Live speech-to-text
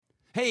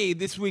Hey,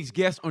 this week's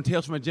guest on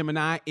Tales from a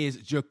Gemini is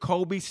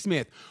Jacoby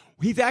Smith.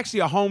 He's actually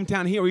a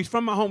hometown hero. He's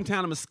from my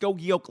hometown of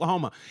Muskogee,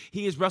 Oklahoma.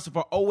 He has wrestled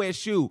for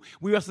OSU.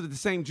 We wrestled at the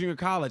same junior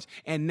college,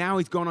 and now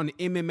he's going on to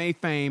MMA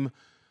fame.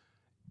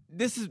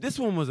 This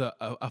one was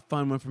a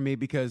fun one for me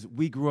because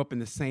we grew up in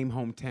the same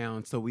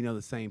hometown, so we know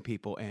the same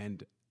people,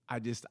 and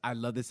I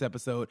love this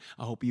episode.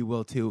 I hope you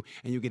will too,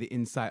 and you'll get an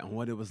insight on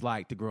what it was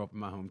like to grow up in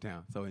my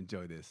hometown. So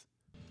enjoy this.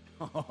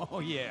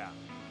 Oh, yeah.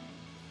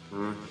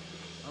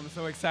 I'm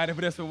so excited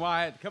for this one,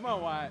 Wyatt. Come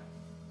on, Wyatt.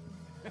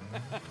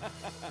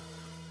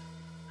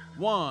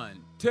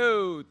 1,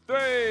 2, 3.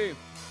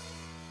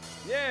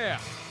 Yeah.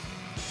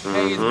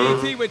 Hey,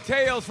 it's BT with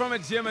Tales from a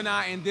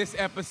Gemini in this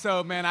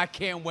episode, man. I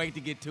can't wait to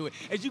get to it.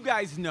 As you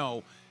guys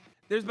know,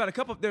 there's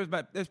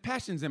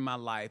passions in my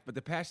life, but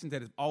the passions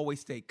that have always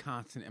stayed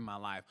constant in my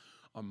life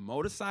are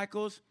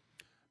motorcycles,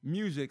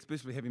 music,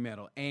 especially heavy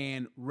metal,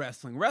 and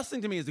wrestling.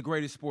 Wrestling to me is the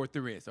greatest sport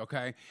there is,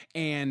 okay?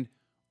 And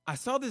I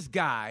saw this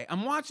guy. I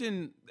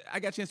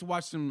got a chance to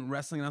watch some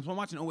wrestling, and I was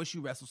watching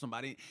OSU wrestle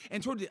somebody,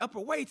 and toward the upper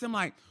weights, I'm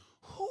like,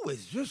 who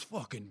is this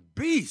fucking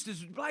beast?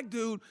 This black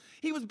dude,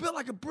 he was built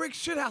like a brick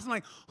shithouse. I'm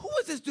like, who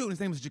is this dude? His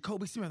name was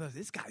Jacoby Smith. I was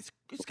like,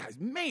 this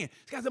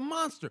guy's a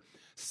monster.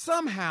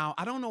 Somehow,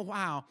 I don't know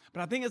how,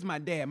 but I think it's my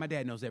dad. My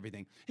dad knows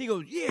everything. He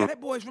goes, yeah, that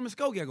boy's from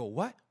Muskogee. I go,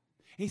 what?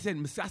 He said,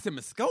 I said,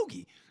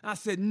 Muskogee? I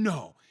said,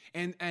 no.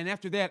 And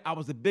after that, I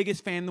was the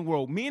biggest fan in the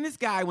world. Me and this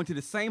guy went to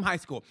the same high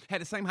school, had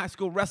the same high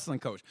school wrestling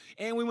coach,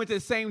 and we went to the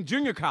same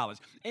junior college.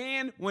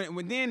 And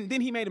then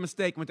he made a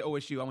mistake, went to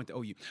OSU. I went to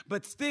OU.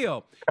 But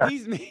still,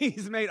 he's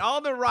made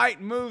all the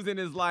right moves in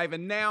his life,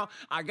 and now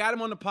I got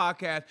him on the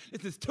podcast.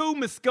 This is two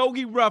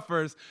Muskogee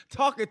roughers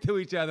talking to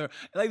each other.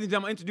 Ladies and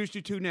gentlemen, I'll introduce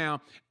you to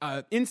now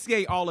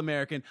NCAA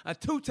All-American, a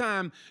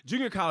two-time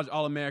junior college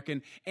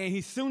All-American, and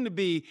he's soon to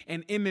be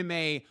an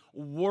MMA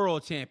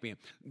world champion.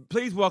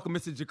 Please welcome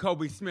Mr.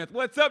 Jacoby Smith.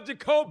 What's up,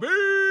 Jacoby?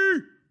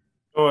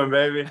 Doing,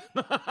 baby.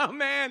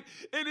 Man,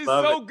 it is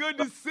good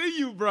to see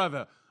you,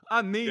 brother.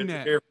 I mean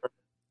that.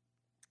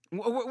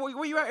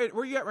 Where you at?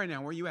 Where you at right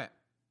now? Where you at?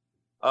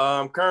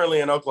 I'm currently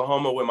in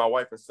Oklahoma with my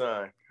wife and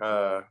son,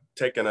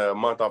 taking a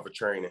month off of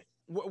training.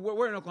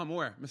 Where in Oklahoma?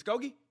 Where?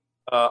 Muskogee?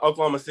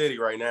 Oklahoma City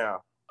right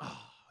now. Oh,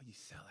 you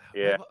sell out.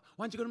 Yeah.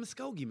 Why don't you go to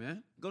Muskogee,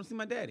 man? Go to see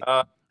my daddy.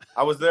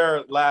 I was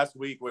there last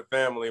week with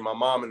family. My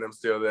mom and them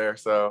still there,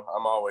 so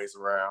I'm always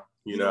around.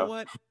 You know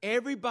what?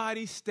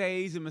 Everybody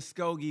stays in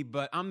Muskogee,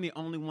 but I'm the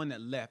only one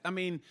that left. I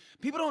mean,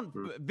 people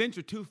don't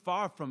venture too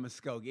far from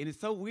Muskogee, and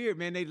it's so weird,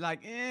 man. They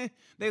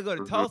they go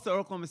to Tulsa or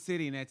Oklahoma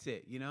City, and that's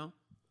it, you know?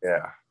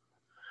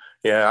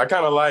 Yeah, I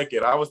kind of like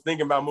it. I was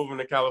thinking about moving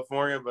to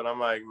California, but I'm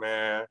like,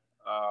 man,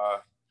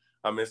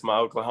 I miss my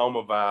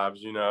Oklahoma vibes,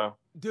 you know?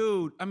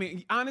 Dude, I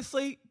mean,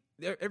 honestly,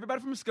 everybody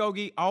from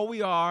Muskogee, all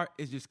we are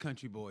is just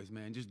country boys,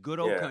 man. Just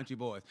good old country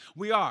boys.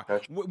 We are.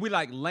 We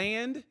like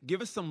land.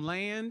 Give us some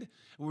land.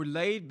 We're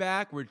laid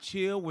back. We're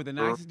chill. We're the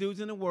nicest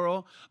dudes in the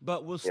world.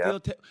 But we'll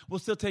still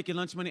take your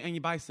lunch money and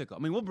your bicycle.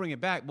 I mean, we'll bring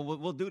it back, but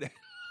we'll do that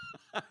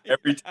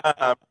every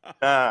time.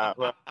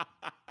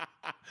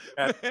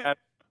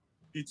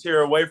 You tear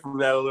away from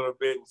that a little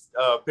bit,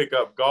 pick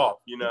up golf,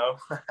 you know?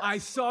 I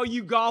saw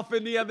you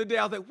golfing the other day.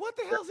 I was like, what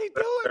the hell's he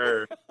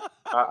doing?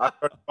 I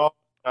started golfing.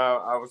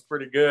 I was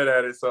pretty good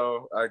at it,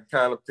 so I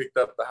kind of picked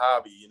up the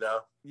hobby, you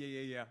know?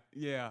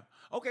 Yeah.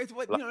 Okay, so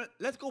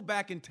let's go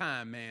back in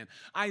time, man.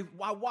 I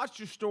watched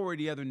your story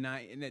the other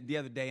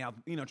day. I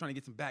was, trying to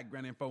get some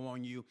background info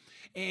on you,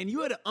 and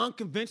you had an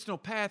unconventional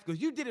path because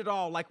you did it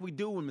all like we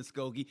do in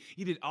Muskogee.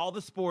 You did all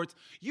the sports.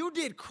 You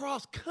did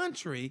cross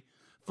country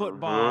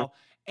football,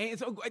 and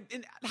so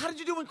how did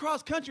you do in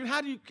cross country?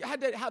 And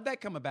how'd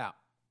that come about?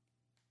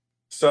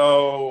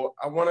 So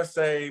I want to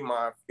say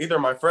either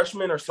my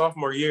freshman or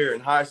sophomore year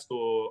in high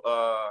school,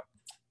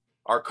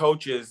 our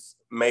coaches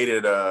made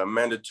it a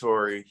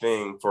mandatory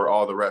thing for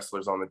all the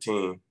wrestlers on the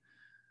team.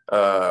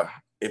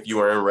 If you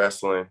were in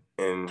wrestling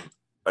in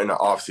the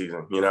off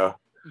season, you know,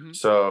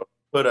 so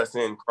put us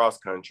in cross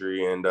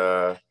country, and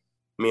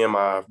me and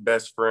my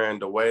best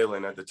friend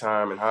DeWaylen at the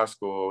time in high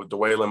school,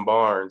 DeWaylen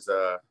Barnes,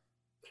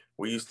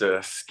 we used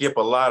to skip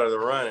a lot of the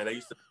running. They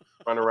used to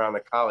run around the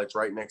college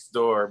right next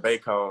door,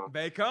 Bacone,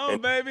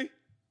 baby.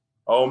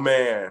 Oh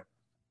man,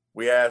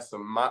 we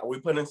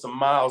put in some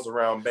miles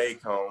around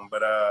Bacone,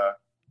 but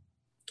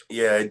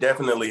it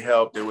definitely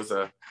helped.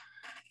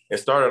 It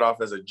started off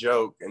as a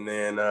joke, and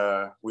then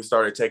we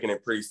started taking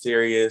it pretty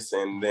serious.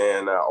 And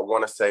then I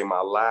want to say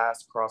my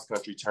last cross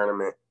country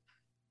tournament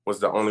was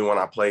the only one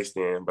I placed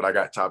in, but I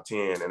got top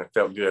 10 and it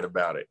felt good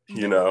about it,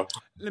 you know?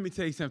 Let me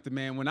tell you something,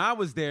 man. When I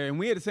was there, and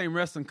we had the same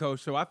wrestling coach,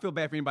 so I feel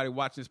bad for anybody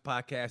watching this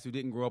podcast who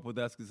didn't grow up with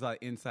us because it's a lot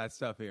of inside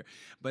stuff here.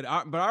 But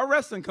our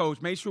wrestling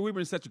coach made sure we were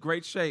in such a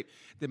great shape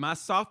that my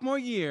sophomore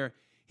year,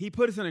 he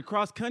put us in a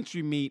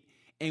cross-country meet,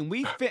 and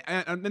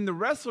and the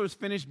wrestlers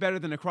finished better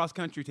than the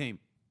cross-country team.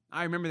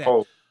 I remember that.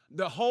 Oh.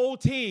 The whole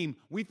team,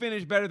 we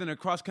finished better than a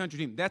cross-country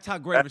team. That's how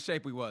great of a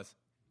shape we was.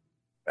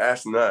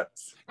 That's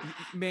nuts.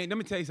 Man, let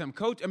me tell you something,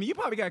 Coach. I mean, you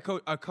probably got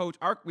a coach.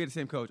 We had the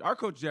same coach. Our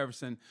Coach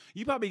Jefferson.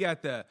 You probably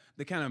got the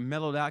kind of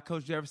mellowed out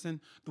Coach Jefferson.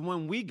 The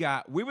one we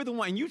got. We were the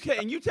one. And you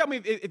tell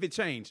me if it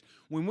changed.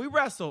 When we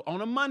wrestled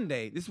on a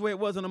Monday, this is the way it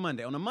was on a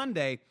Monday. On a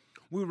Monday,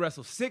 we would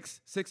wrestle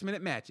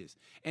 6-minute matches,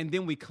 and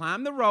then we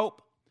climbed the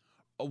rope,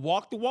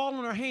 walked the wall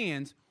on our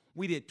hands.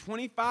 We did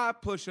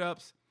 25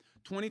 push-ups,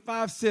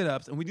 25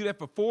 sit-ups, and we do that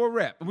for 4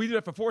 reps. We do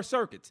that for 4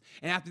 circuits.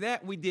 And after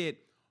that, we did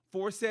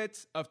 4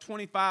 sets of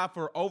 25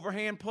 for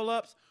overhand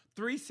pull-ups,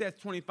 3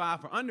 sets 25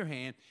 for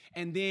underhand,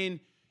 and then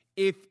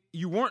if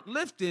you weren't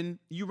lifting,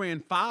 you ran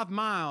 5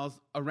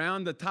 miles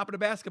around the top of the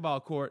basketball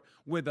court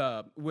with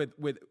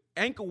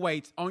ankle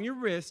weights on your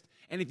wrist,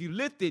 and if you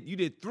lifted, you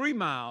did 3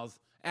 miles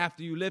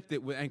after you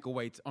lifted with ankle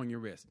weights on your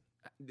wrist.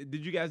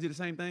 Did you guys do the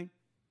same thing?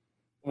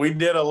 We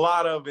did a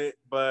lot of it,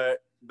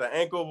 but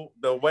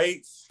the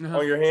weights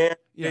on your hand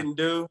didn't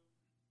do.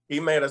 He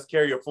made us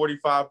carry a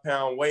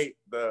 45-pound weight,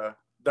 the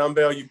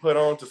dumbbell you put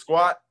on to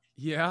squat.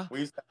 Yeah. We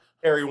used to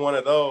carry one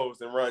of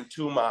those and run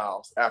 2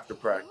 miles after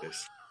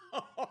practice.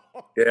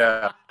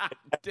 Yeah.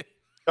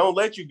 Don't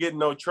let you get in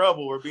no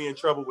trouble or be in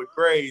trouble with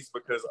grades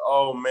because,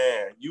 oh,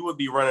 man, you would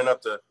be running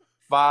up to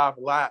 5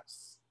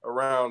 laps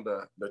around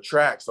the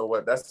track. So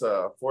what? That's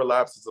 4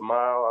 laps is a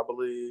mile, I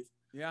believe.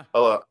 Yeah.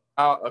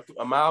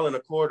 A mile and a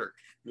quarter,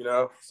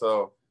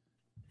 so.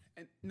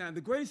 And now,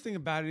 the greatest thing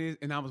about it is,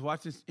 and I was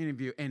watching this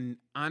interview, and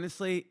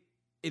honestly,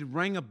 it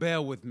rang a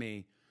bell with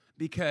me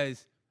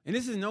because, and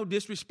this is no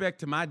disrespect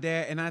to my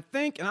dad, and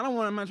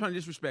I'm not trying to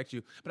disrespect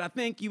you, but I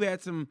think you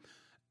had some,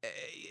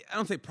 I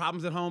don't say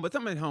problems at home, but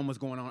something at home was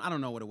going on. I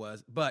don't know what it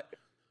was, but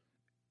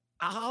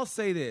I'll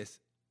say this.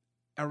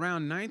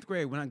 Around 9th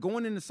grade, when I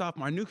going into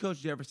sophomore, I knew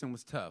Coach Jefferson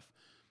was tough.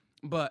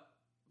 But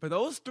for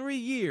those 3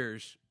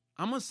 years,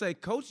 I'm going to say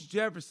Coach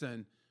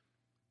Jefferson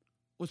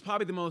was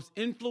probably the most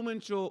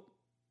influential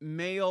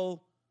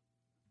male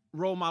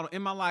role model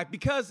in my life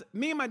because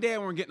me and my dad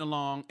weren't getting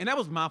along, and that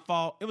was my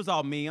fault. It was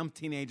all me. I'm a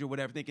teenager,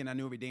 whatever, thinking I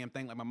knew every damn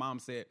thing like my mom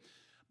said.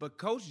 But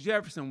Coach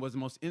Jefferson was the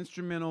most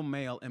instrumental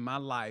male in my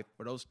life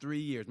for those 3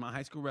 years, my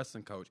high school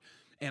wrestling coach.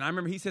 And I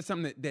remember he said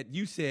something that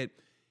you said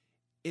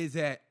is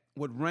that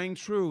what rang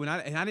true, and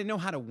I didn't know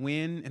how to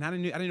win, and I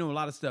didn't know a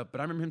lot of stuff,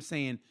 but I remember him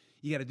saying,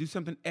 you got to do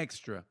something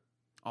extra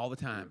all the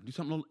time. Do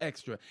something a little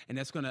extra, and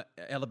that's going to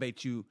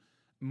elevate you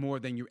more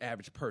than your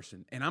average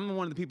person. And I'm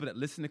one of the people that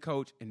listen to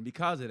Coach, and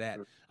because of that,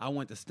 I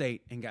went to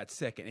state and got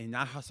second. And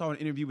I saw an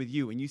interview with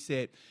you, and you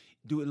said,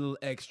 do it a little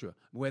extra,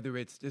 whether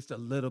it's just a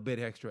little bit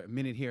extra, a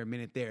minute here, a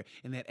minute there,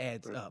 and that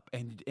adds up.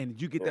 And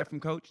did you get that from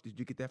Coach? Did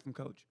you get that from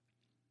Coach?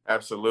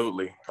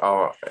 Absolutely.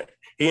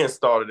 He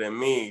installed it in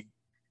me.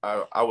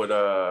 I would,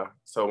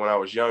 so when I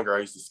was younger,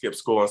 I used to skip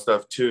school and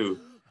stuff too.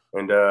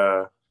 And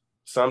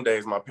some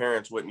days my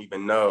parents wouldn't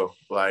even know,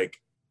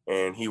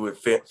 and he would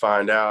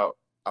find out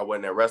I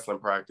wasn't at wrestling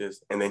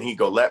practice, and then he'd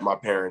go let my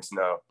parents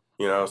know,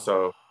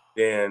 so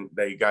then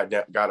they got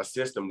a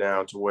system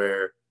down to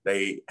where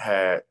they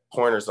had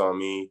pointers on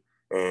me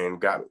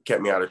and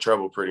kept me out of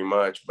trouble pretty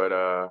much.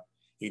 But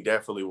he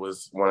definitely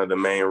was one of the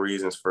main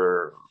reasons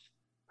for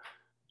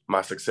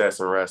my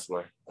success in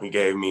wrestling. He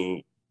gave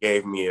me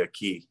a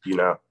key,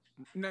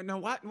 No,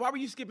 why were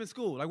you skipping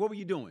school? What were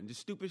you doing? Just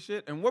stupid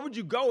shit? And where would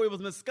you go? It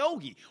was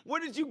Muskogee. Where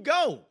did you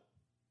go?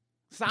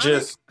 Sonic?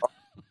 Just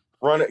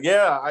running.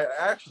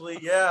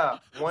 Yeah,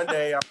 One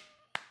day I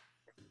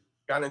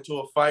got into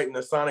a fight in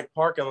the Sonic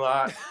parking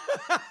lot.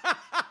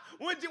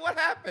 What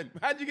happened?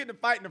 How'd you get in a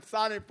fight in the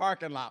Sonic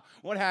parking lot?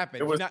 What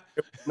happened? It was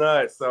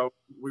nuts. So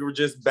we were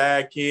just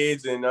bad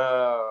kids, and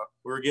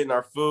we were getting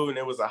our food, and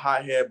there was a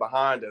hothead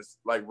behind us,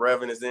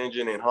 revving his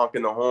engine and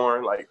honking the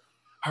horn,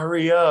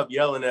 hurry up,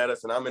 yelling at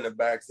us. And I'm in the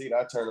back seat.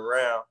 I turn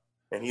around,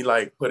 and he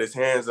put his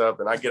hands up,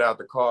 and I get out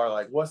the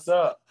car, what's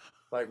up?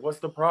 What's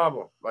the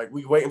problem?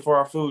 We waiting for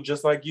our food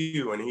just like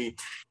you. And he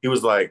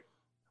was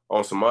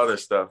on some other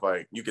stuff.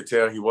 You could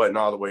tell he wasn't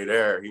all the way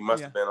there. He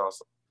must have been on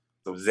some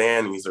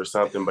Xannies or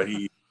something, but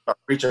he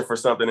reaching for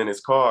something in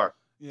his car.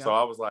 Yeah. So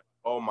I was like,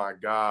 oh my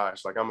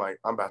gosh, I'm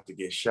about to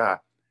get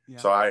shot. Yeah.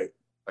 So I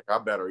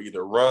better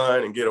either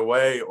run and get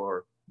away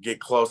or get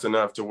close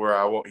enough to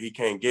where he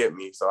can't get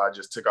me. So I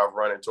just took off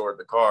running toward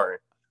the car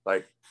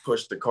and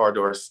pushed the car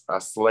door. I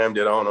slammed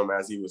it on him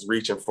as he was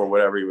reaching for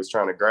whatever he was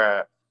trying to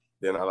grab.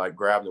 Then I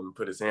grabbed him and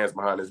put his hands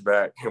behind his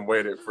back and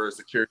waited for a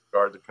security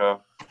guard to come.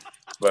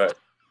 But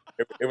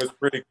it was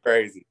pretty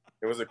crazy.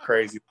 It was a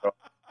crazy thought.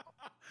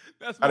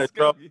 That's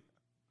Muskogee.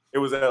 It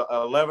was at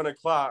 11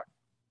 o'clock.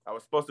 I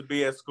was supposed to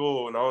be at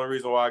school, and the only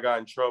reason why I got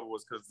in trouble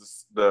was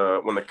because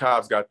when the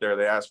cops got there,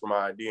 they asked for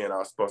my ID, and I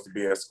was supposed to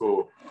be at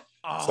school.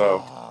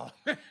 Oh.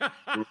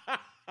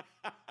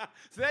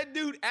 So that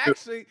dude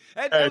actually,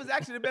 that was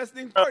actually the best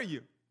thing for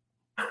you.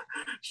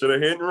 Should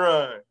have hit and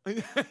run.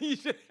 You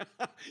should.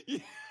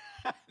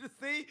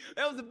 See,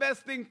 that was the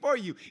best thing for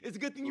you. It's a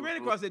good thing you ran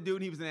across that dude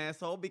and he was an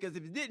asshole, because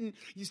if you didn't,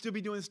 you'd still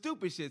be doing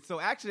stupid shit. So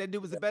actually, that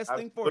dude was the best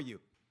thing for you.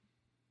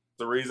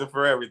 The reason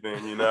for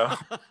everything, But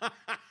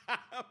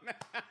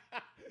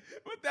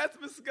That's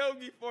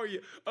Muskogee for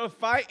you. A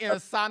fight in a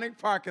Sonic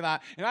parking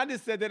lot. And I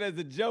just said that as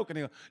a joke. And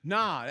they go,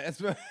 nah,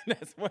 that's what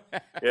happened.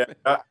 Yeah,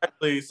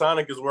 actually,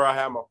 Sonic is where I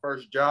had my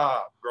first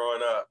job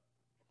growing up.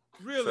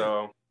 Really?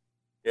 So,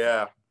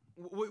 yeah.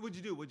 What'd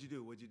you do?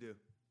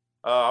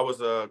 I was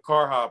a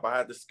car hop. I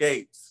had the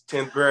skates,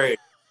 10th grade.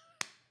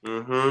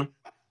 Mm-hmm.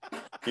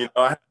 You know,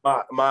 I had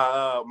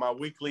my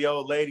weekly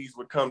old ladies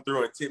would come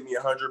through and tip me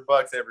 $100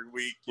 every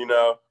week. You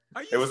know,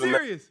 are you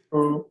serious?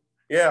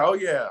 Yeah, oh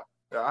yeah.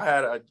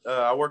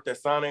 I worked at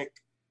Sonic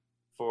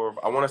for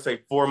I want to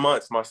say 4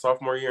 months, my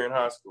sophomore year in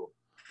high school.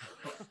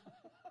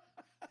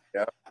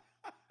 Yeah.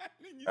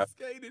 You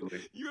skated.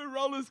 You were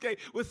roller skate.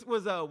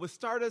 Was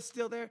Stardust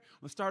still there?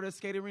 Was Stardust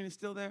Skate Arena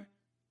still there?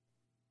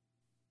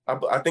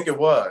 I think it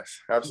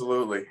was,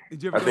 absolutely.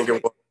 Did you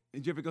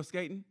ever go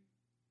skating?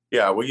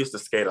 Yeah, we used to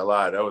skate a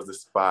lot. That was the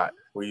spot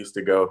we used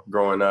to go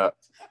growing up.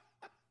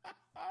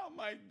 Oh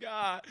my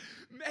God.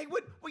 Hey,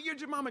 what year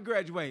did your mama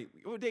graduate?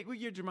 What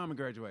year did your mama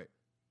graduate?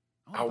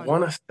 I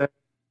want to say,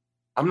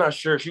 I'm not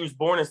sure. She was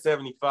born in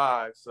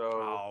 75, so.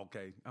 Oh,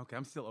 okay.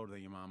 I'm still older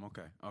than your mom.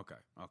 Okay.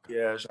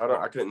 Yeah,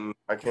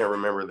 I can't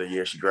remember the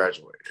year she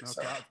graduated. Okay.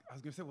 So. I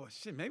was gonna say, well,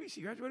 shit, maybe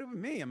she graduated with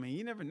me. I mean,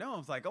 you never know.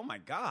 It's like, oh my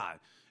God,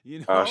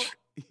 you know,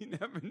 you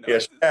never know. Yeah,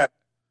 she had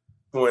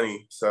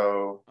 20,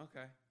 so.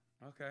 Okay.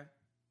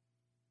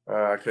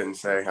 I couldn't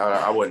say.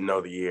 I wouldn't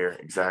know the year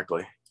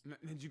exactly.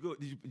 Did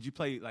you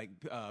play like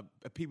a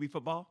pee wee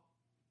football?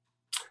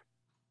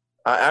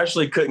 I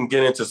actually couldn't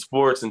get into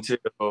sports until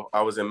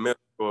I was in middle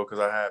school because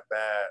I had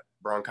bad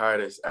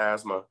bronchitis,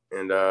 asthma,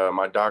 and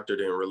my doctor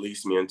didn't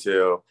release me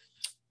until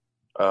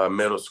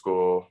middle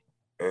school.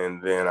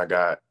 And then I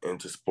got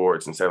into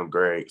sports in 7th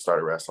grade,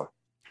 started wrestling.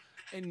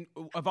 And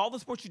of all the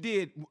sports you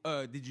did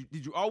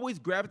you always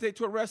gravitate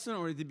toward wrestling,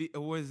 or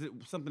was it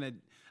something that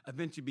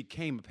eventually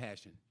became a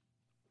passion?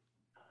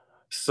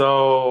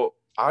 So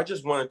I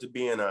just wanted to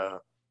be in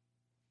a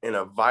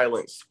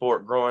violent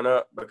sport growing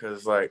up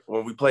because, like,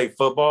 when we played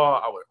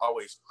football, I would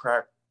always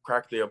crack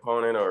the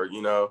opponent or,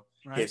 you know,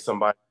 hit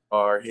somebody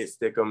or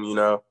stick them, you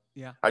know.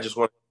 Yeah. I just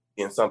wanted to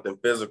be in something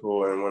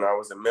physical. And when I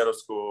was in middle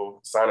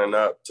school signing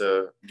up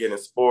to get in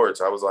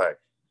sports, I was like,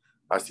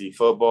 I see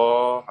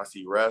football, I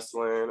see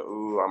wrestling.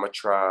 Ooh, I'm going to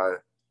try,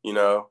 you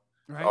know,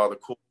 all the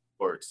cool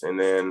sports. And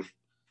then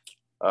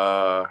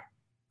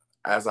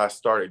as I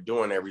started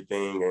doing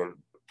everything and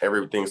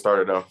everything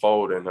started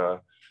unfolding, I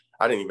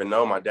didn't even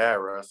know my dad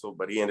wrestled,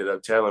 but he ended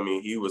up telling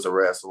me he was a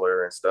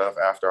wrestler and stuff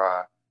after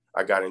I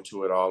got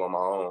into it all on my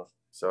own.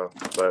 So,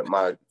 but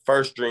my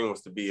first dream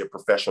was to be a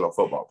professional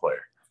football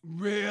player.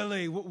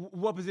 Really?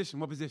 What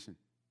position?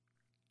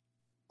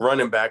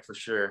 Running back for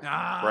sure.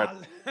 Ah.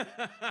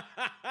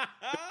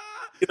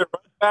 Either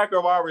running back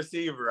or wide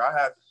receiver. I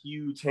have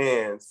huge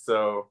hands,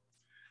 so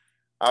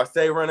I'll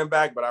say running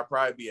back, but I'd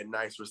probably be a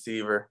nice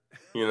receiver,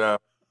 you know.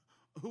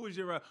 Who was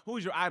your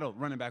idol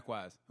running back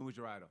wise? Who was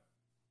your idol?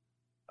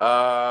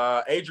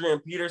 Adrian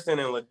Peterson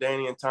and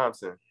LaDainian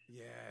Thompson.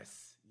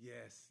 Yes.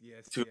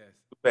 Two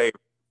favorites.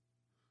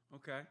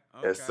 Okay.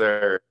 Yes,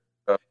 sir.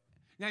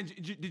 Now,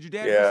 did your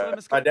dad wrestle at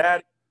Muskogee? My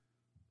dad.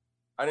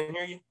 I didn't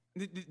hear you.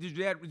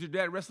 Did your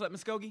dad wrestle at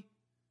Muskogee?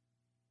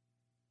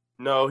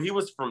 No, he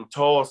was from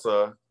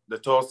Tulsa, the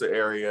Tulsa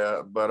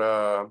area,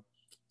 but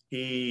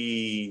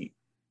he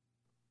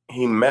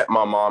met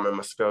my mom in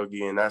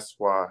Muskogee, and that's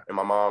why. And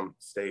my mom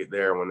stayed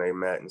there when they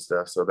met and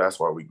stuff, so that's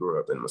why I grew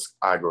up in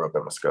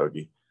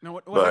Muskogee. Now,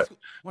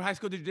 what high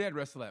school did your dad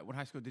wrestle at?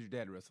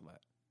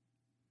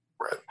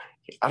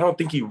 I don't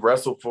think he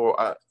wrestled for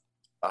a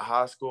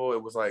high school.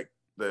 It was like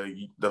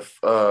the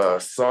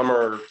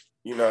summer,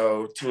 you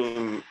know,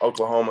 team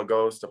Oklahoma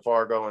goes to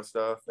Fargo and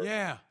stuff.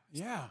 Yeah.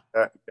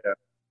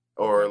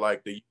 Or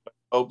like the US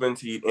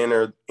Opens, he'd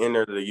enter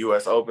the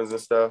U.S. Opens and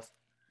stuff.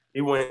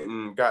 He went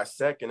and got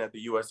second at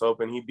the U.S.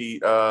 Open. He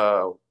beat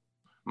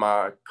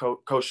my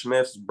Coach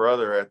Smith's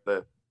brother at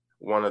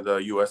one of the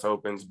U.S.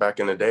 Opens back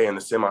in the day in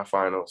the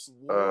semifinals.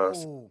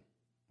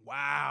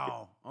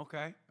 Wow.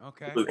 Okay.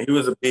 He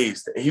was a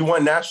beast. He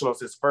won nationals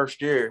his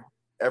first year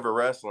ever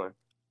wrestling.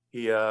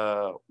 He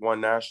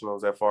won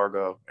nationals at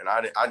Fargo, and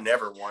I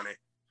never won it.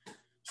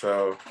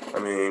 So, I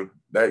mean,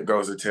 that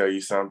goes to tell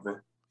you something.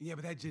 Yeah,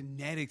 but that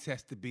genetics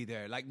has to be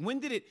there. Like, when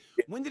did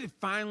it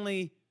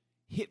finally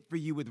hit for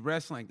you with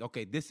wrestling?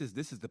 Okay, this is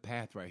the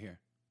path right here.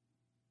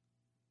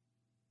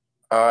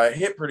 It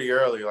hit pretty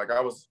early. Like, I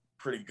was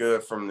pretty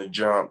good from the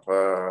jump.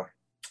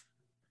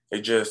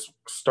 It just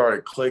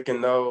started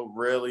clicking though,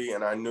 really,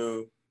 and I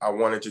knew I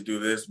wanted to do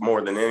this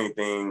more than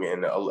anything.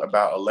 In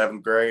about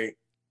 11th grade,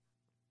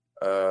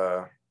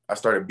 I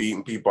started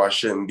beating people I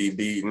shouldn't be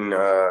beating.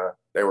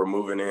 They were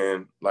moving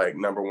in like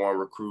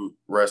 #1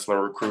 wrestling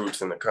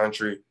recruits in the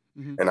country,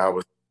 and I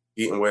was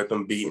beating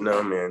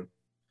them, and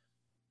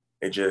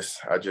it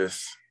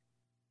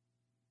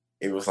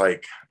was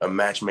like a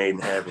match made in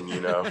heaven, you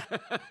know.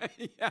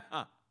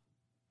 Yeah.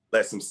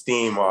 Let some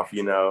steam off,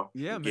 you know.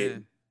 Yeah, get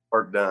man.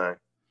 Work done.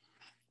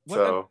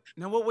 Now,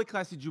 what weight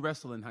class did you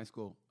wrestle in high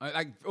school?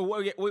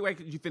 What weight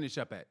did you finish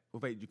up at?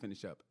 What weight did you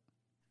finish up?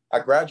 I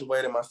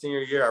graduated my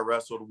senior year. I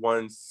wrestled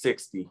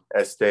 160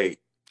 at state.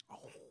 Oh,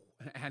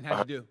 and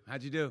how'd you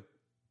do?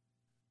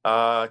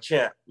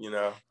 Champ,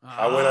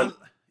 I went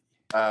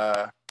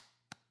on.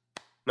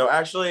 No,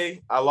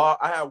 actually, I lost.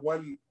 I had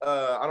one.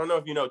 I don't know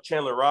if you know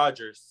Chandler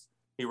Rogers.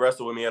 He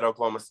wrestled with me at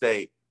Oklahoma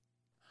State.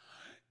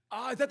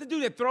 Is that the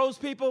dude that throws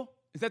people?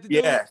 Is that the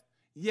dude? Yeah.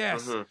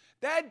 Yes. Mm-hmm.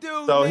 That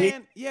dude, so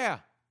man.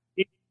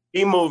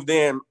 He moved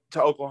in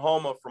to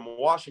Oklahoma from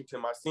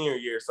Washington my senior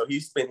year. So he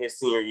spent his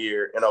senior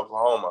year in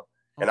Oklahoma.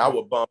 Okay. And I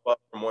would bump up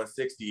from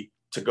 160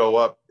 to go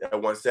up at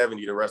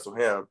 170 to wrestle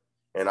him.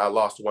 And I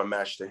lost one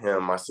match to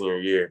him my senior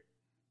year.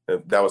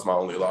 That was my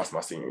only loss my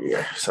senior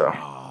year. So.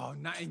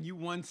 And you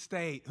won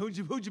state. Who'd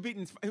you beat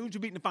in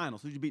the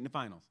finals?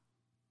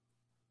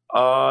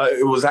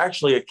 It was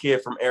actually a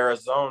kid from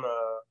Arizona.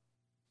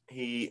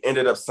 He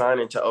ended up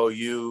signing to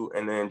OU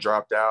and then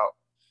dropped out,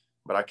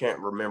 but I can't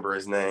remember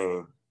his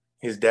name.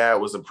 His dad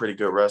was a pretty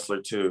good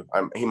wrestler too.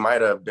 He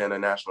might have been a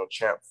national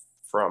champ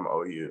from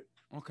OU.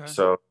 Okay.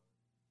 So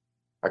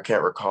I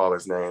can't recall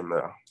his name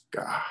though.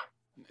 God.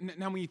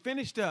 Now, when you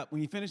finished up at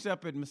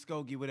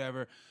Muskogee,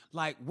 whatever,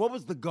 like, what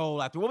was the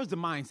goal after? What was the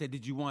mindset?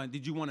 Did you want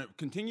to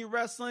continue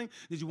wrestling?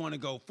 Did you want to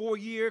go 4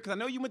 year? Because I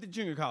know you went to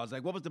junior college.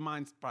 Like, what was the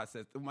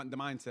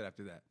mindset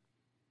after that?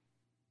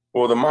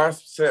 Well, the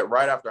mindset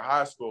right after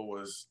high school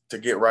was to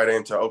get right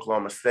into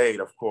Oklahoma State,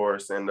 of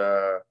course. And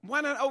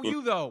why not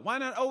OU though? Why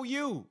not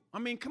OU? I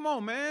mean, come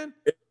on, man.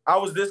 I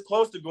was this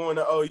close to going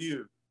to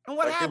OU. And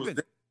what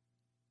happened?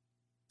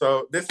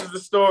 So this is the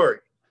story.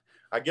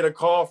 I get a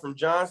call from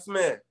John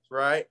Smith,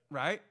 right?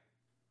 Right.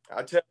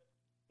 I tell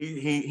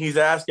he's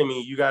asking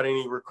me, you got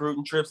any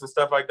recruiting trips and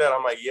stuff like that?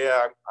 I'm like,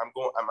 yeah,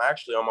 I'm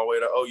actually on my way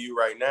to OU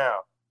right now.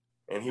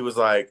 And he was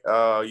like,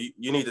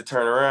 you need to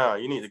turn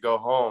around. You need to go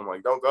home.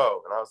 Like, don't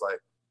go. And I was like,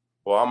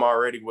 well, I'm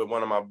already with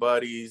one of my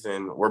buddies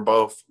and we're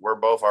both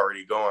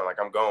already going. Like,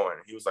 I'm going.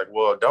 And he was like,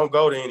 well, don't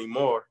go to any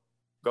more.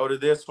 Go to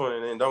this one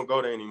and then don't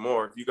go to any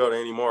more. If you go to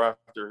any more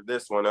after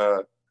this one,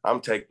 I'm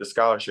take the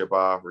scholarship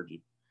I offered you.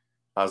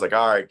 I was like,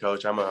 all right,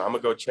 coach, I'm gonna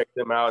go check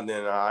them out, and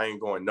then I ain't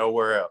going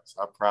nowhere else.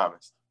 I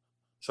promise.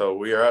 So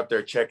we are out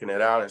there checking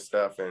it out and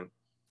stuff, and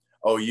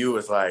OU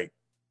is like,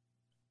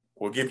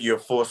 we'll give you a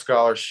full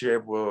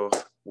scholarship. We'll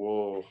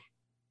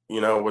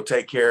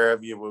take care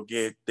of you. We'll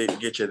get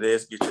you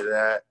this, get you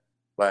that.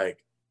 Like,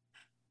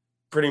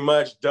 pretty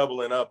much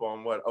doubling up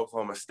on what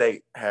Oklahoma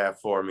State had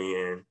for me.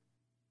 And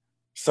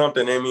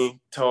something in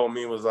me told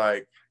me was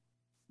like,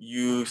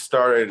 you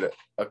started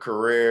a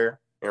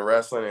career in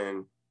wrestling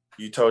and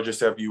you told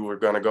yourself you were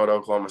going to go to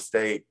Oklahoma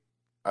State.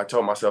 I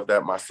told myself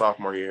that my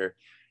sophomore year,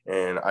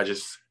 and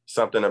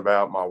something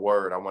about my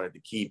word, I wanted to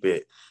keep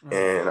it. Mm-hmm.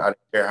 And I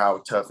didn't care how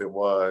tough it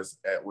was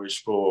at which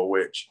school,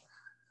 which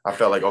I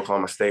felt like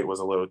Oklahoma State was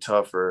a little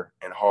tougher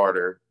and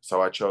harder.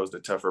 So I chose the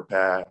tougher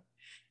path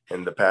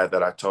and the path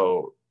that I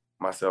told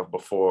myself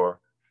before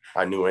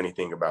I knew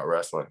anything about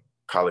wrestling,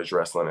 college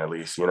wrestling at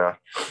least,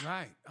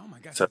 Right. Oh my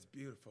gosh, that's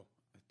beautiful.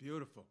 That's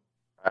beautiful.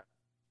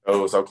 It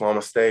was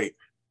Oklahoma State,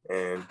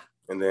 and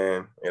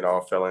then it all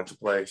fell into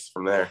place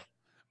from there.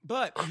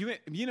 But you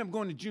ended up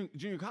going to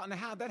junior college. Now,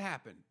 how'd that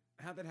happen?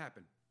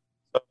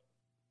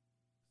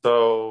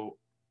 So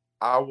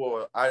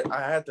I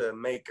had to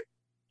make,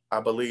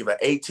 I believe, an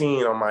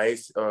 18 on my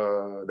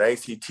the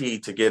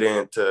ACT to get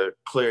in to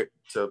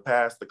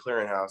pass the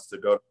clearinghouse to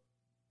go to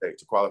state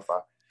to qualify.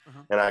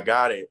 Uh-huh. And I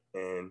got it.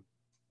 And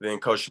then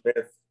Coach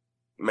Smith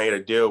made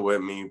a deal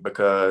with me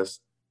because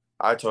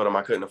I told him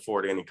I couldn't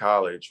afford any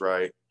college,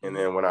 right? And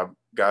then when I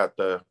got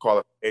the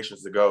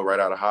qualifications to go right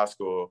out of high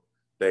school,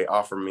 they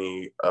offered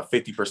me a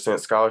 50%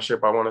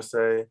 scholarship, I want to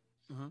say.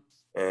 Mm-hmm.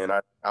 And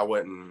I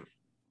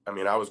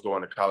was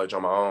going to college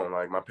on my own.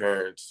 Like, my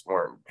parents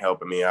weren't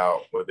helping me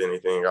out with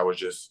anything. I was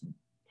just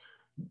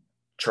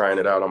trying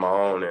it out on my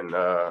own. And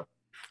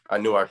I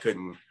knew I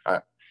couldn't,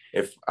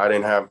 if I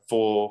didn't have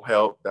full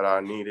help that I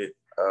needed,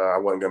 I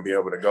wasn't going to be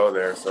able to go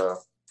there. So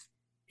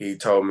he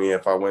told me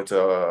if I went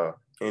to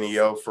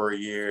NEO for a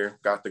year,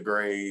 got the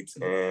grades,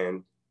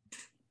 and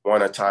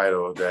won a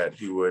title, that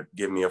he would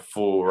give me a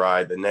full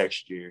ride the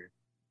next year.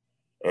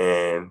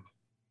 And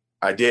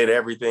I did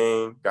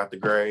everything, got the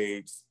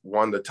grades,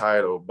 won the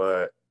title.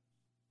 But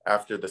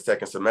after the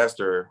second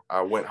semester,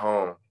 I went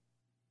home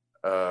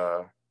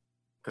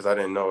because I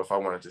didn't know if I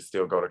wanted to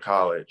still go to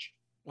college.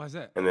 Why's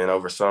that? And then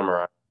over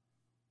summer,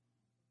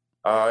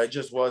 it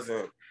just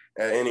wasn't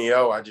at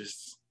NEO.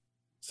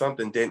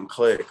 Something didn't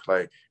click.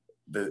 Like,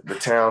 the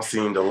town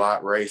seemed a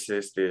lot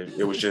racist.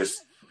 It was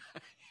just,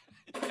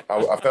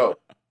 I felt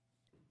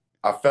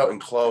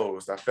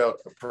enclosed. I felt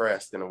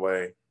oppressed in a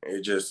way.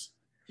 It just,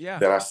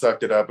 Then I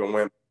sucked it up and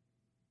went,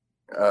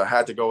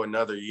 had to go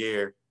another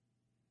year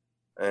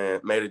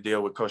and made a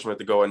deal with Coach Smith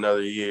to go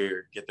another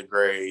year, get the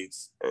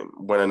grades, and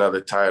won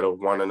another title.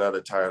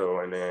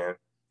 And then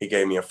he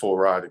gave me a full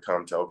ride to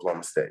come to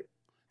Oklahoma State.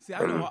 See,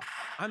 I know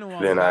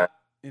all about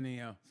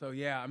NEO. So,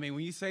 yeah, I mean,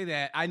 when you say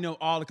that, I know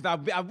all, because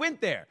I went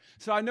there.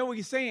 So I know what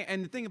you're saying.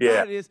 And the thing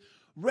about it is,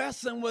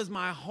 wrestling was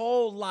my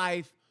whole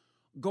life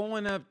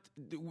going up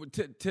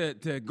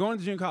to going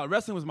to junior college.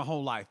 Wrestling was my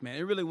whole life, man.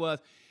 It really was.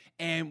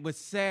 And what's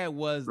sad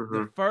was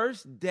the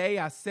first day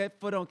I set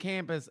foot on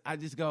campus, I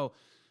just go,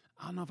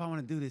 I don't know if I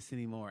want to do this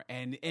anymore.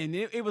 And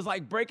it was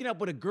like breaking up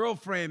with a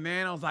girlfriend,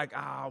 man. I was like,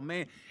 oh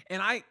man.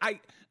 And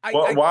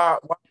Why?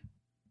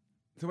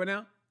 So what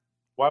now?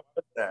 Why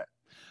was that?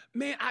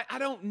 Man, I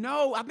don't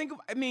know.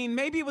 I mean,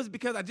 maybe it was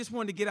because I just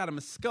wanted to get out of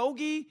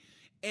Muskogee.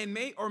 And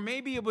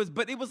maybe it was,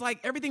 but it was like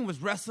everything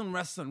was wrestling.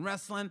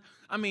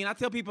 I mean, I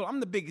tell people I'm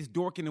the biggest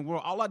dork in the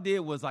world. All I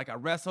did was like I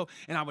wrestle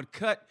and I would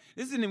cut.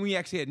 This is when we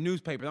actually had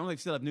newspapers. I don't know if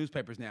we still have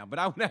newspapers now, but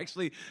I would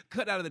actually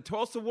cut out of the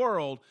Tulsa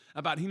World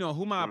about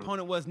who my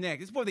opponent was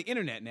next. It's before the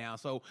internet now,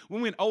 so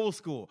we went old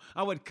school.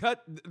 I would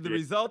cut the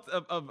results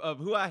of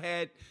who I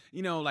had.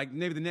 Like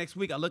maybe the next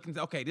week I look and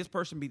say, okay, this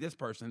person beat this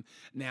person.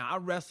 Now I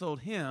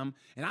wrestled him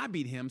and I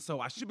beat him, so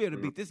I should be able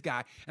to beat this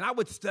guy. And I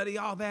would study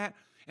all that.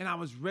 And I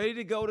was ready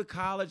to go to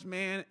college,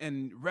 man,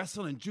 and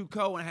wrestle in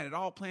JUCO, and I had it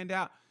all planned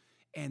out.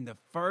 And the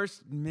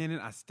first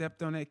minute I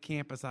stepped on that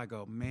campus, I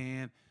go,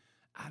 man,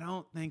 I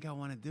don't think I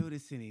want to do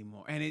this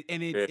anymore. And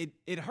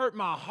it hurt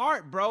my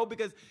heart, bro,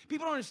 because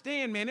people don't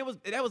understand, man.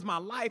 That was my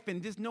life,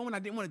 and just knowing I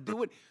didn't want to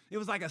do it, it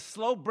was like a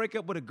slow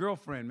breakup with a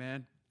girlfriend,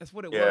 man. That's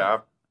what it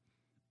was.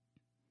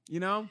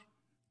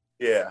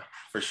 Yeah,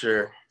 for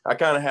sure. I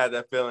kind of had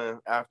that feeling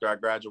after I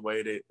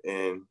graduated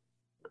and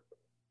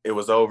it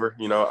was over,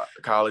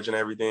 college and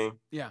everything.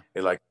 Yeah.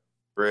 It like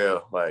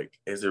real, like,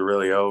 is it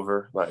really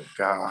over? Like,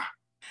 God.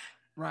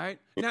 Right.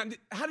 Now,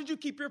 how did you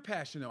keep your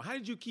passion, though? How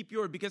did you keep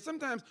yours? Because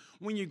sometimes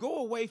when you go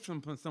away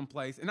from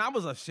someplace, and I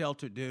was a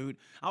sheltered dude.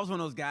 I was one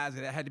of those guys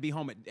that had to be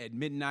home at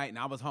midnight, and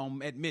I was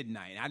home at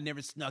midnight. I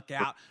never snuck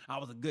out. I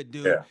was a good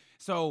dude. Yeah.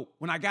 So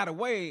when I got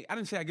away, I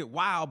didn't say I get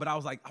wild, but I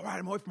was like, all right,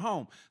 I'm away from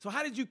home. So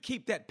how did you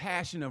keep that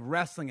passion of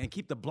wrestling and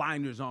keep the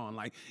blinders on?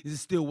 Like, is it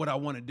still what I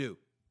want to do?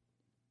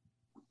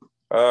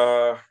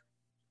 I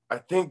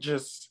think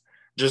just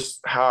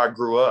how I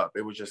grew up,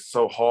 it was just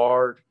so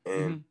hard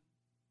and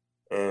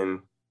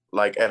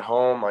like at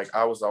home, like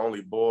I was the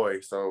only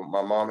boy. So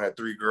my mom had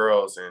 3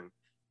 girls and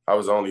I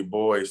was the only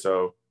boy.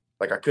 So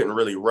like I couldn't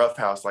really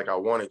roughhouse like I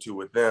wanted to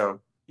with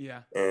them.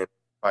 Yeah. And if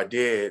I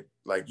did,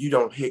 like, you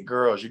don't hit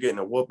girls, you're getting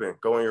a whooping,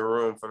 go in your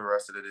room for the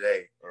rest of the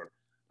day. And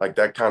like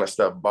that kind of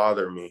stuff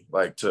bothered me,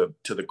 like to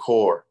the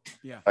core.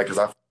 Yeah. Like,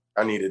 cause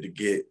I needed to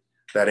get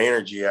that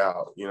energy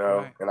out,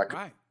 Right. And I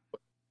could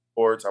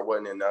sports. I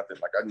wasn't in nothing.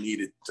 Like I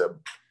needed to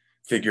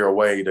figure a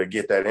way to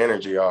get that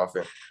energy off.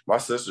 And my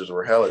sisters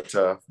were hella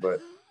tough, but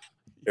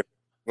if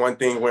one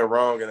thing went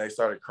wrong and they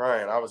started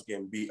crying, I was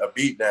getting a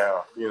beat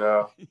down,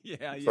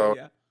 Yeah.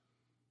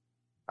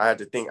 I had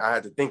to think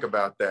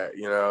about that,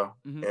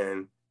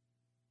 and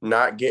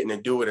not getting to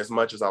do it as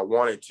much as I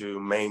wanted to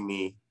made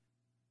me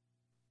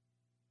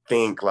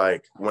think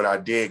like when I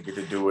did get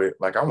to do it,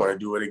 like I want to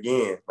do it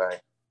again.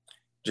 Like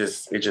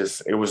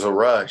it was a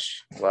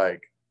rush.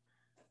 Like,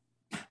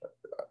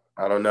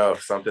 I don't know,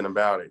 something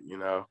about it,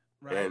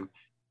 Right. And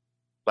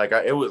like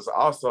it was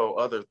also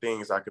other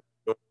things I could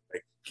do,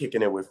 like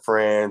kicking it with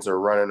friends or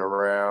running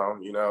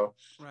around, Right.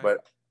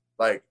 But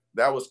like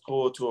that was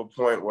cool to a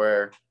point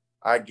where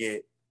I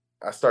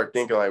start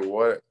thinking like,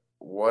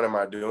 what am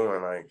I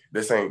doing? Like,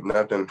 this ain't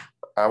nothing.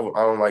 I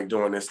don't like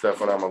doing this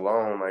stuff when I'm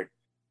alone. Like,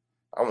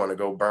 I want to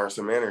go burn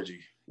some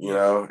energy,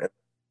 And,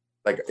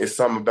 like, it's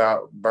something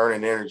about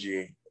burning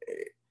energy.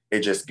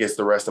 It just gets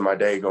the rest of my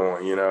day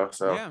going,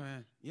 So yeah,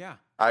 man. Yeah.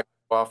 I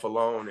go off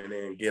alone and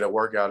then get a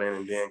workout in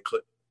and then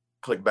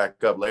click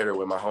back up later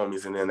with my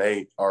homies. And then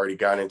they already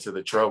got into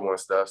the trouble and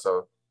stuff.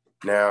 So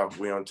now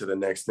we on to the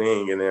next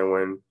thing. And then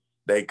when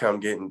they come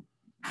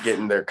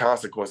getting their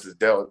consequences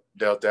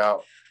dealt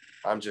out,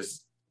 I'm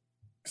just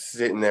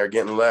sitting there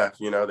getting left,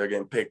 they're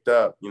getting picked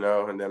up,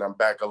 and then I'm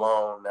back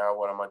alone. Now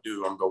what am I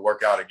do? I'm gonna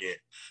work out again,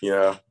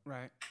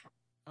 Right.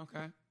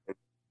 Okay.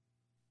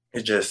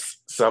 It's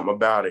just something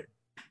about it.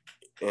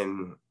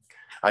 And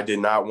I did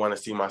not want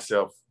to see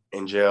myself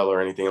in jail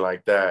or anything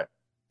like that.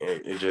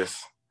 It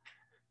just,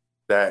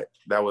 that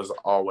was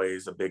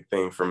always a big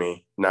thing for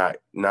me, not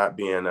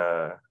being,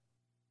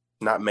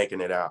 not making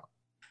it out.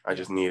 I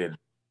just needed.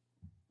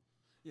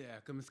 Yeah,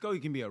 because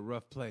Muskogee can be a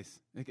rough place.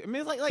 I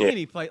mean, it's like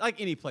any place. Like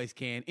any place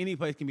can. Any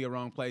place can be a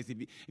wrong place if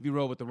you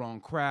roll with the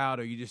wrong crowd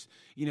or you just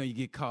you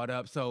get caught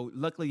up. So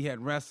luckily you had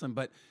wrestling,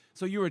 but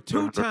so you were a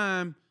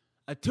two-time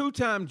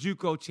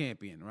JUCO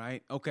champion,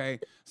 right?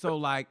 Okay, so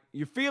like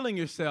you're feeling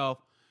yourself.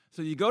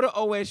 So you go to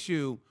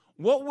OSU.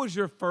 What was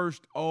your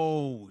first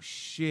oh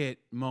shit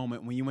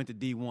moment when you went to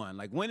D1?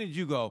 Like when did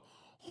you go,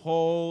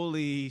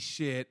 holy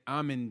shit,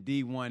 I'm in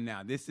D1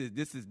 now. This is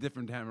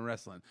different time in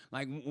wrestling.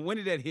 Like when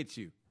did that hit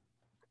you?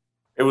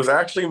 It was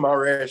actually my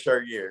red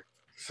shirt year.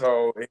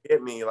 So it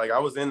hit me. Like I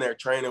was in there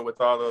training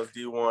with all those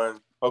D1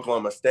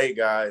 Oklahoma State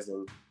guys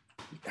and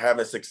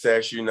having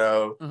success,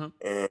 and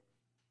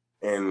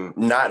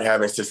not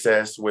having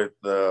success with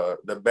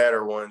the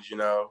better ones,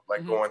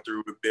 like going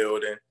through the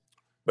building.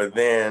 But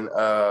then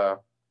I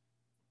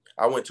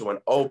went to an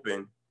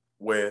open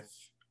with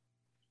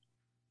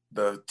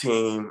the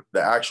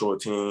actual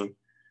team,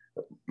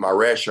 my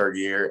redshirt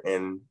year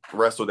and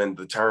wrestled in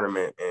the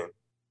tournament and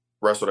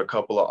wrestled a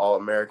couple of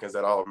All-Americans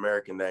at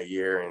All-American that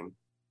year. And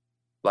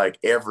like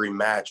every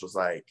match was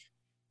like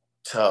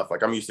tough.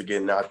 Like I'm used to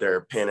getting out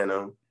there pinning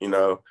them,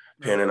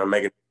 pinning them,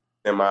 making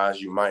semis.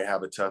 You might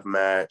have a tough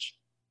match.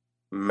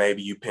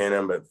 Maybe you pin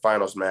them, but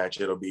finals match,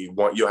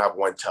 you'll have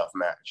one tough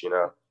match,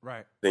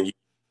 Right. Then you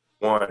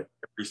won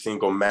every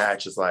single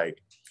match. Is like,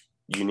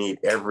 you need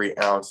every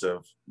ounce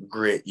of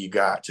grit you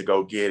got to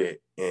go get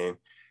it.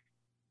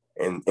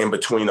 And in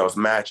between those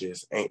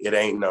matches, it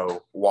ain't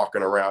no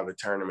walking around the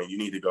tournament. You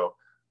need to go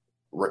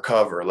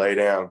recover, lay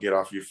down, get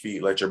off your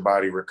feet, let your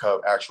body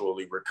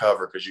actually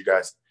recover, because you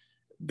got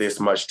this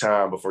much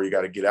time before you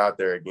got to get out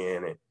there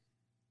again. And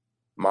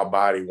my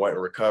body wasn't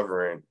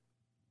recovering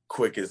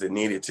quick as it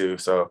needed to.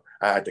 So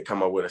I had to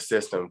come up with a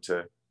system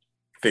to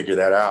figure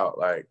that out,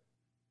 like,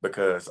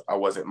 because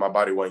my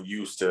body wasn't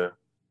used to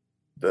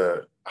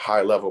the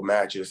high level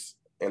matches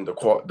and the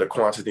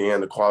quantity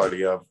and the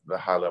quality of the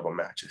high level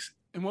matches.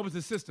 And what was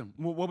the system?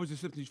 What was the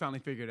system you finally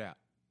figured out?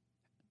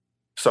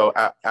 So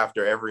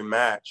after every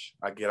match,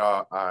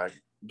 I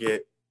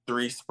get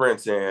 3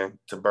 sprints in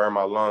to burn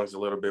my lungs a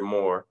little bit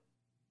more.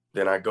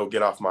 Then I go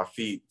get off my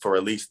feet for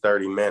at least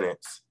 30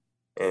 minutes.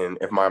 And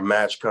if my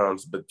match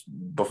comes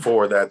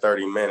before that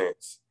 30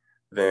 minutes,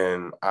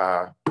 then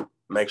I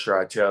make sure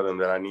I tell them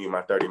that I need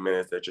my 30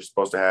 minutes that you're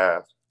supposed to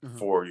have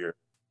for your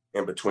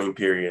in between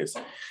periods.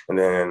 And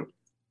then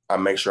I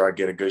make sure I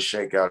get a good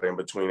shakeout in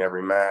between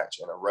every match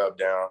and a rub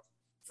down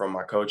from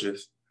my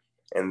coaches.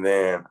 And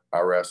then I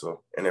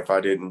wrestle. And if I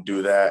didn't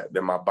do that,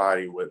 then my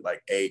body would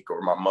like ache,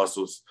 or my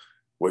muscles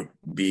would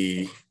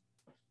they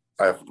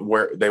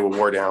would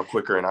wear down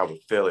quicker, and I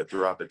would feel it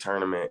throughout the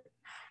tournament.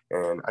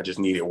 And I just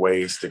needed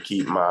ways to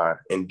keep my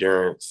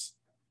endurance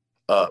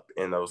up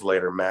in those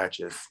later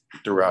matches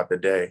throughout the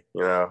day,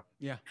 Yeah.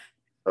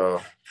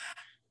 So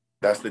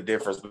that's the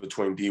difference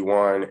between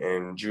D1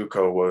 and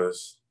JUCO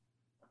was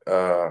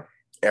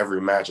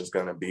every match is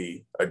going to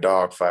be a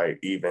dogfight,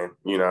 even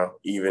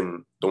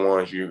the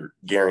ones you're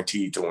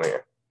guaranteed to win.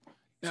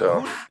 Now,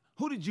 so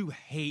who did you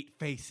hate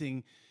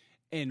facing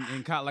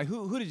in college? Like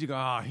who did you go,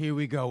 oh, here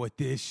we go with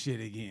this shit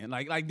again?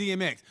 Like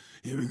DMX,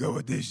 here we go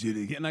with this shit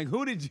again. Like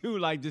who did you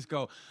like just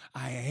go,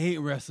 I hate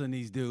wrestling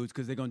these dudes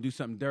because they're gonna do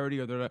something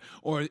dirty, or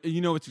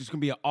it's just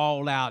gonna be an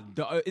all out.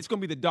 It's gonna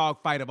be the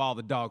dog fight of all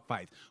the dog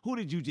fights. Who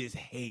did you just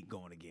hate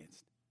going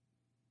against?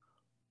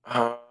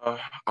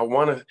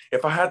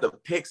 If I had to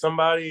pick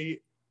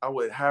somebody, I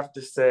would have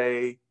to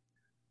say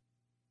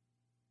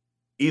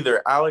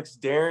either Alex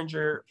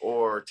Derringer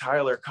or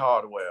Tyler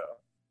Caldwell,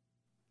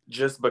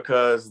 just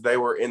because they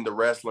were in the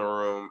wrestling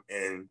room,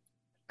 and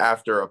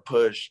after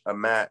a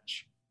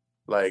match,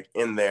 like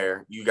in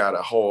there, you got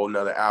a whole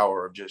another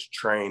hour of just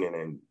training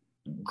and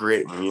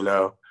gritting,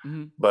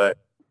 Mm-hmm. But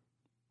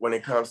when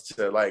it comes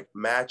to like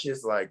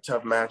matches, like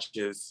tough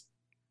matches,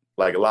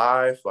 like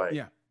live, like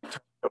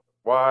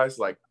wise,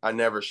 like I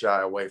never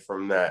shy away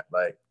from that.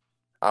 Like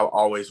I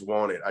always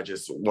I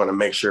just want to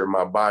make sure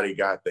my body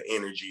got the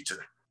energy to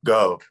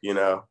go,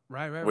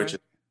 Right. Which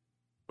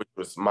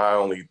was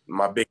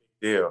my big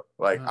deal.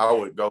 Like I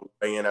would go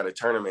weigh in at a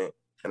tournament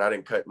and I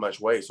didn't cut much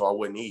weight, so I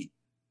wouldn't eat.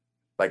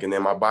 Like, and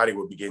then my body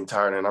would be getting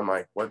tired, and I'm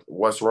like,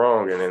 what's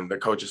wrong? And then the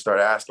coaches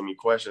started asking me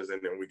questions,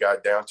 and then we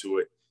got down to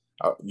it.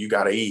 You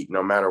got to eat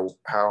no matter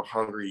how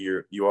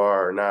hungry you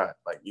are or not.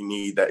 Like you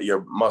need that.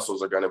 Your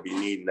muscles are going to be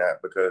needing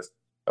that because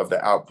of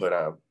the output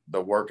of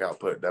the work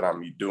output that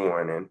I'm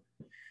doing. And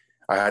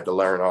I had to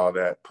learn all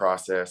that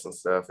process and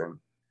stuff. And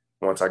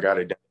once I got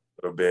it down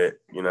a little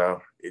bit,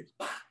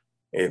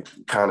 it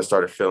kind of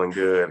started feeling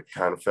good.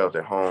 Kind of felt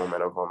at home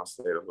at Oklahoma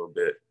State a little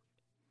bit.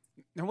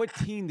 Now, what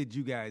team did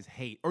you guys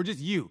hate? Or just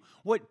you?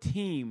 What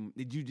team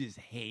did you just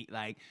hate?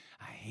 Like,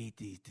 I hate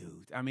these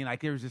dudes. I mean, like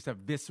there was just a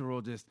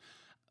visceral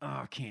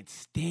I can't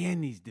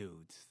stand these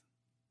dudes.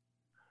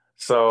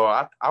 So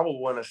I would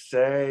want to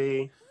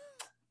say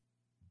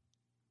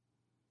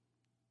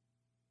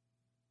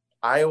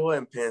Iowa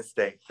and Penn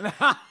State.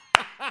 Well,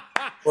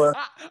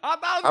 I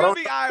thought it was going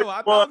to be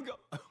Iowa.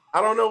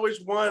 I don't know which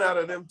one out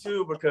of them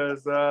two,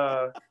 because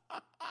I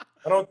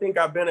don't think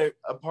I've been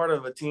a part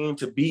of a team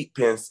to beat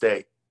Penn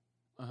State,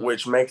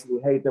 which makes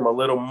me hate them a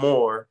little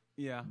more.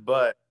 Yeah.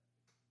 But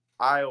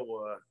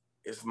Iowa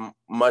is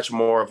much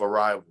more of a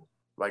rival.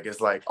 Like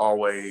it's like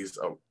always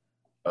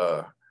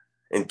a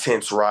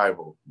intense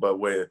rival. But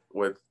with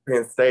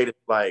Penn State, it's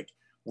like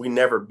we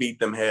never beat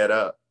them head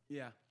up.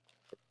 Yeah.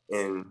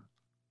 And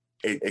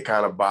it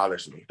kind of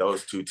bothers me,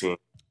 those two teams.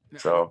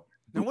 Now,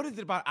 what is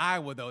it about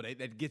Iowa, though,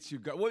 that gets you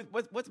go?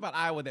 What's about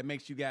Iowa that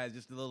makes you guys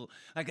just a little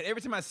like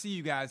every time I see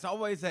you guys, it's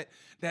always that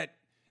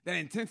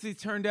intensity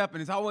turned up,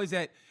 and it's always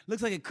that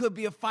looks like it could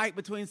be a fight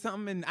between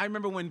something. And I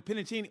remember when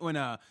pinned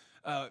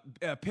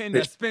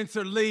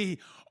Spencer Lee.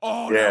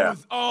 That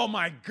was, oh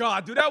my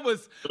God, dude, I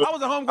was at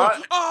home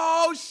going,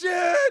 oh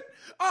shit!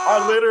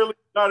 I literally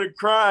started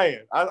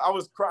crying. I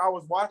was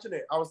watching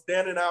it. I was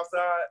standing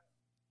outside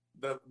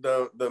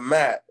the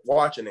mat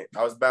watching it.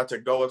 I was about to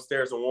go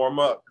upstairs and warm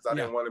up because I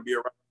didn't want to be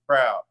around the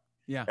crowd.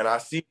 Yeah. And I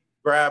see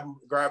grab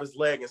his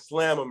leg and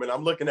slam him. And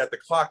I'm looking at the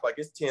clock like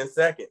it's 10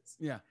 seconds.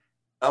 Yeah.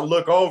 I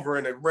look over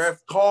and the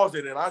ref calls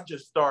it, and I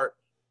just start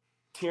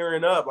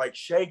tearing up, like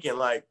shaking,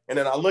 like. And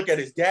then I look at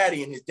his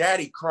daddy, and his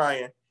daddy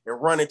crying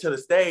and running to the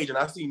stage. And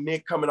I see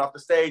Nick coming off the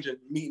stage and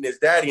meeting his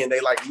daddy, and they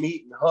like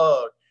meet and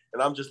hug.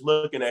 And I'm just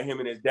looking at him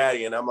and his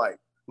daddy, and I'm like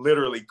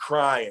literally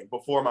crying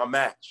before my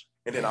match.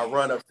 And then I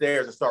run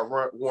upstairs and start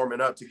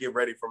warming up to get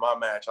ready for my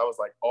match. I was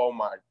like, oh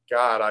my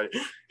God.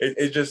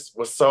 It just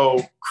was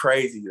so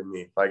crazy to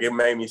me. Like, it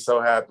made me so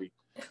happy.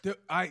 Dude,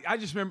 I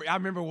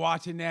remember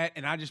watching that,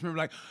 and I just remember,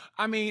 like,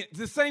 I mean,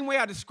 the same way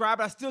I describe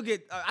it, I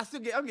get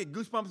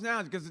goosebumps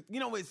now because, you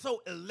know, it's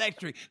so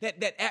electric.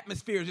 That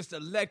atmosphere is just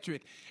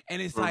electric.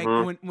 And it's like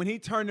when he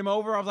turned him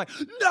over, I was like,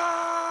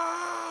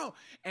 no!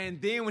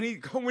 And then when he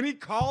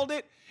called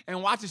it,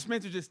 and watching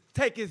Spencer just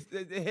take his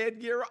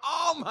headgear.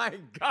 Oh my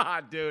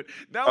God, dude!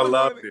 I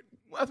loved it.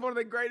 That's one of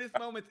the greatest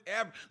moments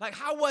ever. Like,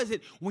 how was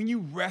it when you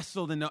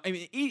wrestled in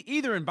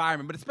either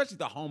environment, but especially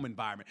the home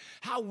environment?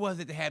 How was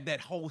it to have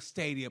that whole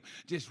stadium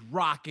just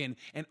rocking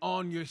and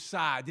on your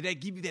side? Did that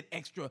give you that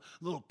extra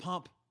little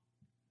pump?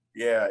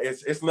 Yeah,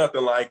 it's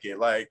nothing like it.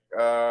 Like,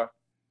 I've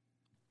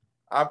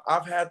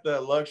had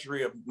the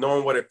luxury of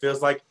knowing what it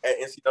feels like at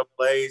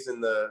NCAA's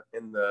in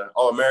the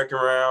All-American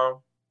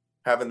round,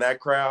 having that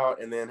crowd,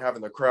 and then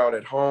having the crowd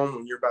at home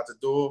when you're about to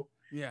duel.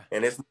 Yeah.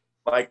 And it's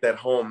like that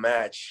home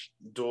match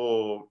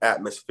duel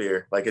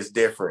atmosphere. Like, it's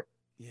different.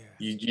 Yeah.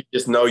 You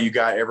just know you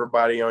got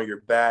everybody on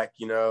your back,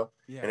 you know,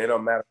 and it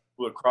don't matter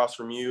who across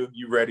from you,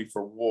 you ready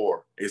for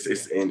war.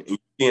 And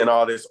seeing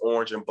all this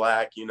orange and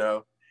black, you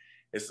know,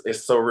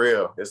 it's so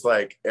real. It's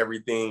like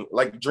everything,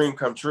 like dream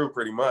come true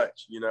pretty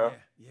much, you know?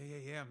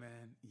 Yeah,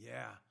 man.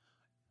 Yeah.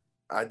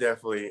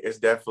 It's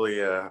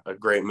definitely a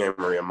great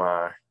memory of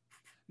mine.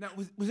 Now,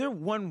 was there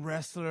one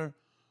wrestler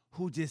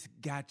who just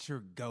got your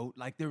goat?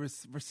 Like, there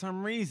was, for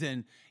some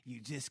reason, you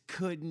just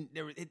couldn't.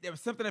 There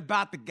was something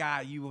about the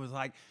guy you was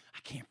like, I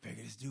can't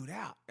figure this dude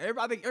out.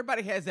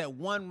 Everybody has that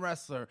one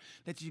wrestler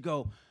that you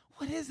go,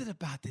 what is it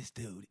about this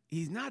dude?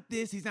 He's not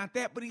this, he's not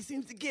that, but he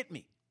seems to get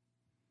me.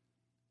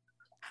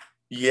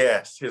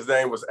 Yes, his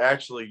name was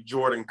actually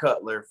Jordan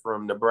Cutler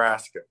from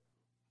Nebraska.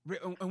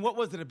 And what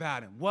was it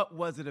about him?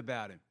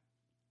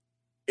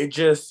 It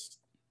just,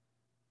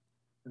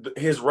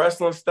 his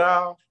wrestling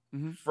style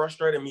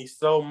frustrated me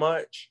so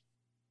much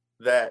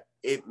that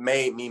it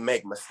made me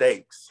make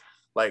mistakes.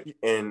 Like,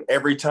 and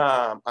every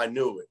time I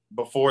knew it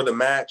before the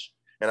match,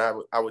 and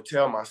I would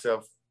tell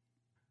myself,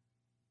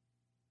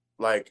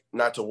 like,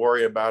 not to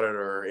worry about it,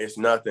 or it's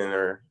nothing,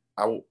 or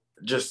I would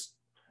just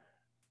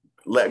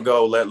let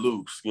go, let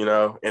loose, you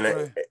know?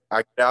 And I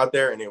get out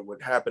there and it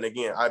would happen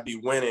again. I'd be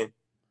winning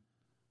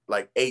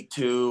like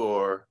 8-2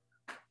 or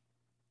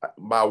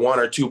by 1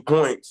 or 2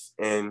 points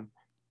and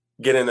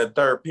get in the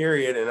third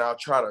period, and I'll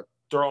try to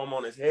throw him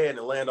on his head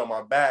and land on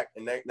my back.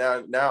 And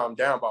now I'm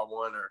down by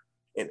 1.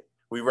 And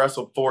we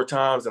wrestled 4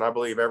 times, and I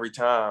believe every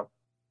time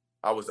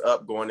I was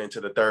up going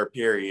into the third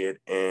period,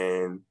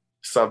 and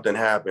something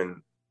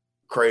happened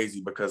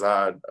crazy because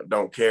I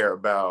don't care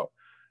about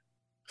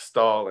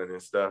stalling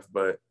and stuff.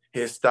 But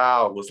his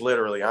style was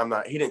literally,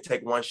 he didn't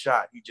take one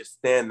shot. He just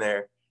stand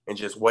there and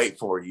just wait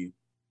for you.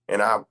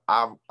 And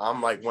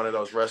I'm like one of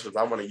those wrestlers.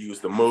 I want to use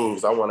the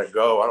moves. I want to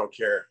go. I don't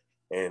care.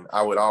 And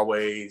I would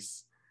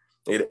always,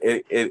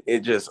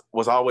 it just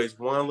was always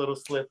one little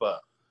slip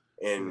up.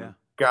 And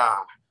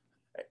God,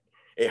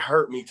 it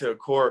hurt me to the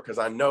core because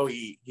I know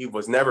he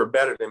was never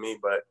better than me,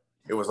 but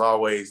it was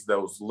always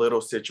those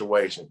little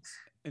situations.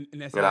 And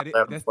that's how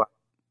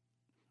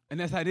and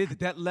that's how it is. At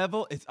that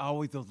level, it's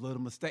always those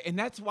little mistakes. And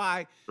that's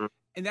why,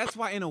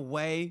 in a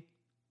way,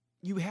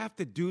 you have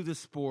to do the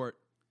sport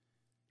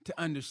to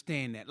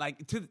understand that.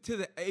 Like,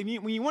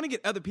 when you want to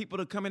get other people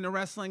to come into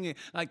wrestling, and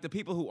like the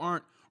people who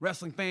aren't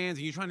wrestling fans,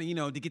 and you're trying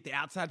to, to get the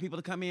outside people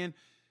to come in,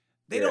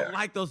 they don't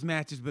like those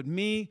matches. But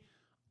me,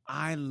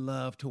 I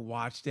love to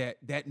watch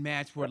that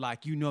match where,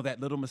 like, that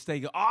little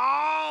mistake.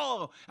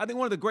 Oh, I think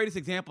one of the greatest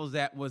examples of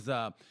that was,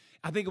 I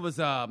think it was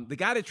the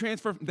guy that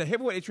transferred, the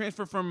heavyweight that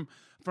transferred from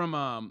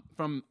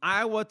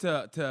Iowa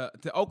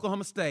to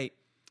Oklahoma State.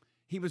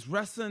 He was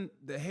wrestling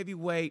the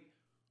heavyweight.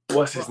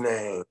 What's his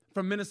name?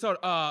 From Minnesota.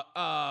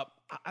 I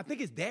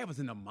think his dad was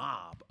in the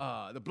Mob.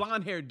 The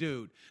blonde-haired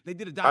dude. They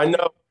did a documentary.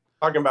 I know.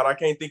 Talking about, I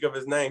can't think of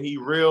his name. He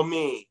real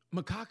mean.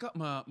 Makako.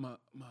 I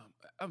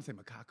don't say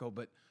Makako,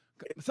 but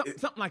something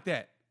like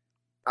that.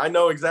 I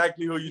know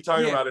exactly who you're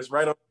talking about. It's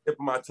right on the tip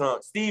of my tongue.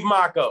 Steve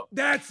Mocco.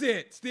 That's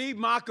it. Steve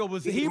Mocco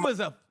was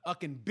a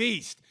fucking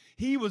beast.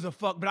 He was a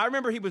fuck. But I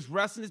remember he was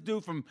wrestling this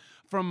dude from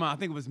I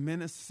think it was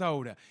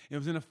Minnesota. It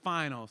was in the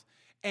finals.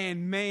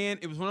 And man,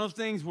 it was one of those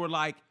things where,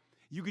 like,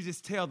 you could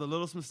just tell the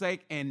littlest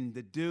mistake, and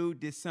the dude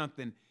did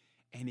something,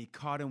 and he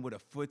caught him with a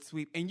foot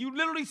sweep. And you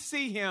literally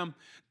see him.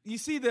 You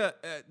see the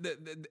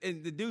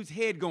dude's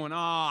head going,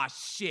 "Oh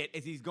shit!"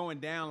 as he's going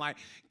down. Like,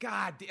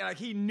 God, like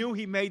he knew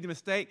he made the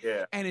mistake.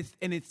 Yeah. And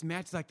it's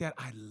matches like that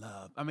I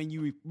love. I mean,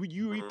 you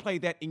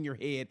replay that in your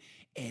head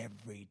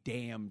every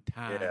damn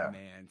time,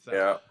 man.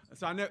 So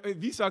I know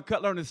if you saw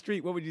Cutler on the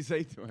street, what would you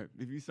say to him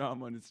if you saw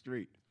him on the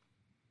street?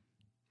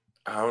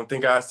 I don't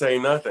think I'd say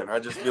nothing.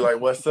 I'd just be like,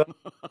 "What's up?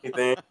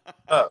 Anything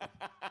up?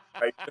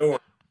 How you doing?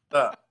 What's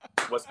up?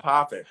 What's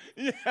popping?"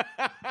 Yeah.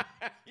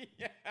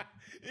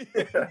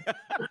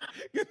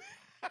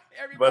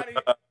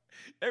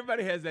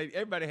 Everybody has that.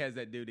 Everybody has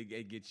that dude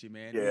that gets you,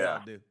 man.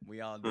 Yeah.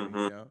 We all do. You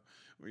know.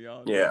 We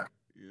all do. Yeah.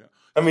 You know.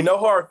 I mean, no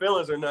hard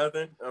feelings or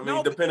nothing. I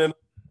mean, depending on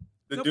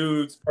the Nope.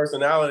 dude's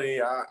personality,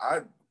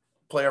 I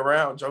play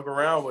around, joke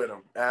around with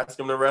him, ask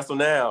him to wrestle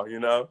now, you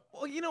know?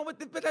 Well, you know what?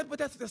 But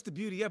that's the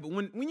beauty of it.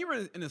 When you're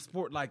in a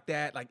sport like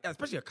that, like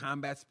especially a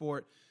combat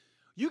sport,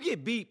 you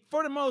get beat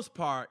for the most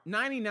part.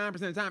 99%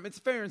 of the time, it's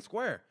fair and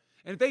square.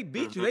 And if they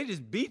beat you, they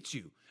just beat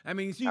you. I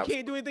mean, so you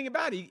can't do anything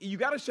about it. You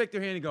got to shake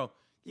their hand and go,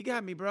 "You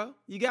got me, bro.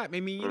 You got me."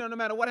 I mean, you know, no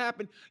matter what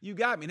happened, you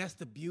got me. And that's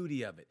the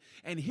beauty of it.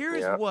 And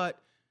here's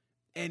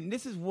and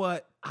this is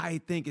what I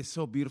think is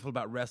so beautiful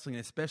about wrestling,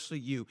 especially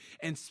you.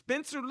 And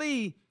Spencer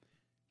Lee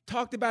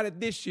talked about it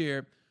this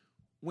year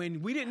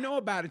when we didn't know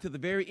about it till the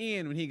very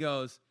end when he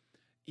goes,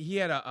 he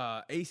had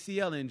a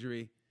ACL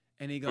injury.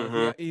 And he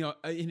goes, you know,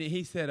 and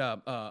he said,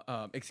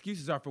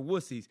 excuses are for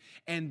wussies.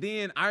 And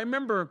then I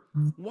remember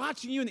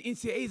watching you in the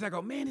NCAAs. I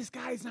go, man, this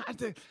guy's not.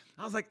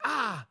 I was like,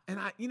 and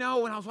when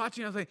I was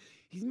watching, I was like,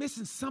 he's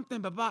missing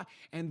something, blah.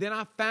 And then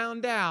I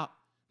found out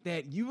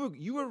that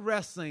you were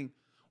wrestling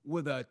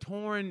with a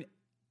torn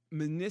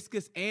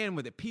meniscus and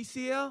with a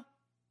PCL.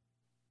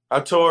 I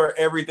tore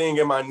everything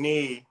in my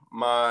knee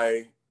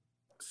my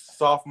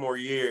sophomore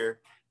year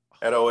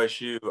at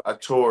OSU. I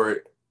tore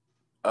it.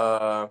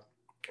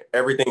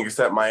 Everything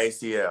except my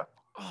ACL.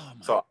 Oh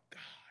my God.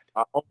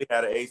 I only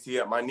had an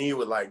ACL. My knee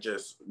would like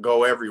just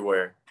go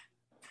everywhere.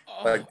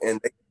 I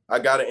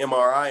got an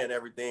MRI and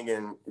everything,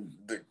 and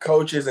the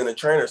coaches and the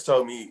trainers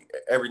told me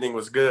everything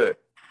was good.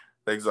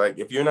 It's like,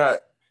 if you're not,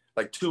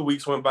 like 2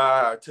 weeks went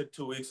by, I took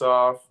 2 weeks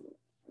off,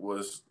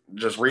 was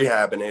just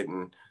rehabbing it,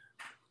 and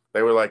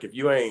they were like, if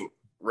you ain't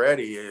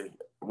ready,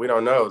 we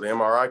don't know. The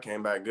MRI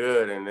came back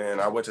good, and then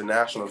I went to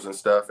nationals and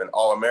stuff and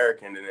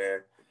All-American, and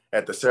then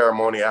at the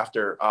ceremony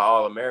after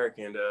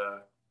All-American,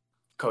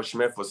 Coach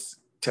Smith was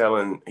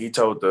he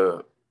told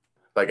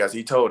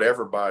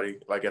everybody,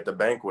 like at the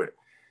banquet,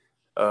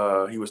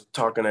 he was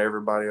talking to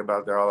everybody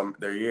about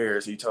their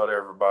years. He told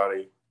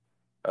everybody,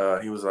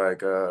 he was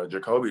like,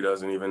 Jacoby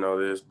doesn't even know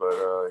this,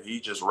 but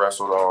he just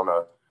wrestled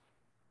on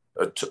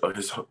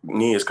his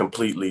knee is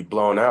completely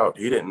blown out.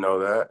 He didn't know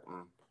that.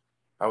 And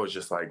I was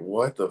just like,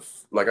 what the,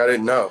 I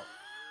didn't know.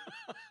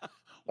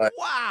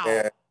 Wow.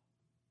 And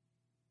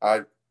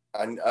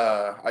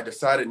I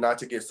decided not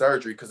to get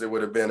surgery because it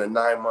would have been a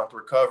 9-month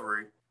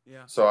recovery.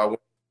 Yeah. So I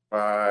went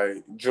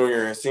my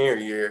junior and senior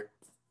year.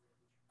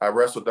 I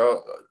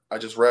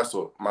just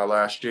wrestled my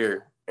last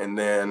year, and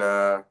then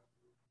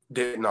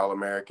did an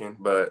All-American,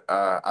 but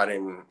I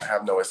didn't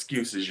have no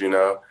excuses, you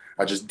know.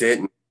 I just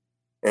didn't,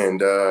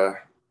 and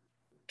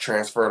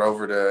transferred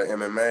over to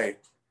MMA.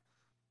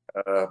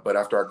 But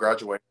after I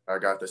graduated, I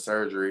got the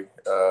surgery.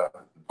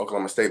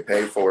 Oklahoma State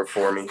paid for it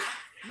for me,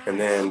 and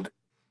then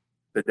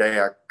the day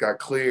I got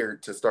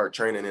cleared to start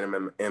training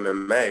in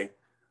MMA,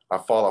 I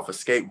fall off a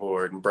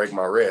skateboard and break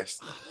my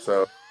wrist.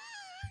 So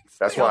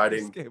that's why I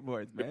didn't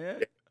skateboards,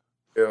 man.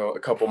 A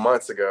couple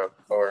months ago,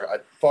 or I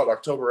fought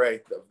October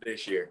 8th of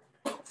this year.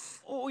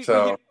 Oh,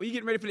 were you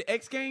getting ready for the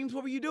X Games?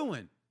 What were you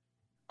doing?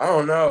 I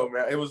don't know,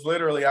 man. It was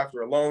literally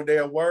after a long day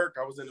of work.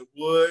 I was in the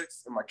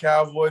woods in my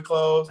cowboy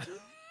clothes.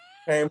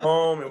 Came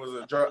home. It was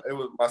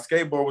my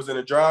skateboard was in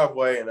the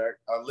driveway, and I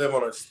live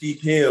on a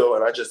steep hill,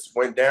 and I just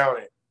went down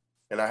it.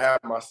 And I had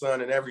my son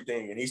and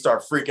everything, and he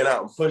started freaking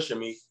out and pushing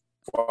me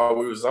while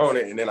we was on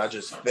it, and then I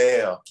just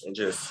fell and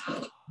just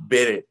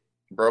bit it,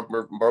 broke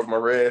my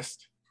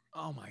wrist.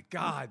 Oh my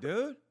God,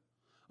 dude!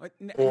 Was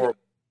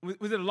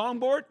it a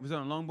longboard? Was it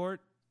on a longboard?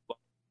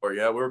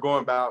 Yeah, we were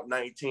going about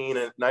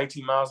 19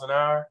 miles an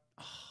hour.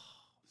 Oh,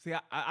 see,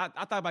 I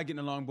thought about getting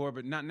a longboard,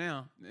 but not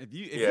now. If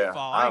you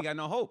fall, I ain't got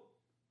no hope.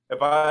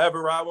 If I ever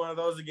ride one of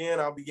those again,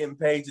 I'll be getting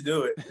paid to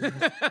do it.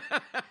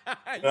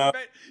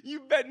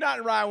 You bet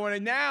not ride one.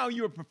 And now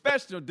you're a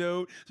professional,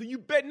 dude. So you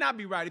bet not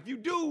be right. If you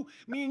do,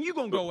 me and you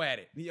gonna go at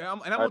it. Yeah, I'm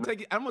gonna take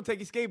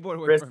your skateboard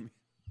away from you.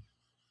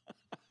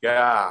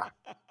 Yeah.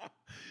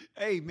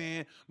 Hey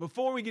man,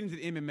 before we get into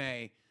the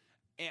MMA,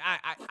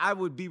 I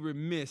would be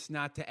remiss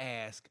not to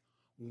ask,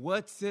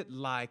 what's it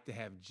like to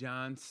have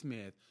John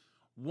Smith,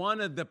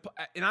 one of the,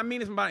 and I mean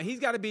this from bottom, he's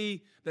got to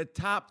be the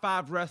top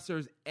 5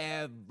 wrestlers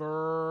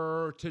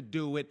ever to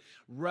do it,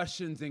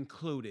 Russians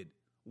included.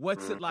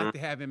 What's it like to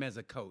have him as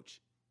a coach?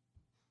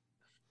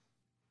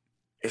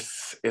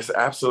 It's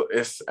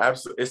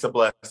a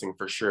blessing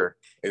for sure.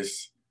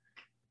 It's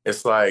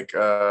like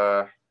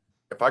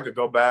if I could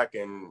go back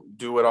and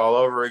do it all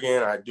over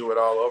again, I'd do it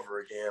all over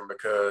again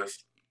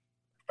because,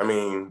 I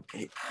mean,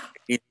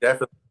 he's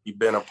definitely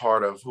been a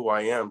part of who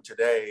I am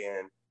today.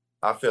 And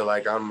I feel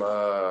like I'm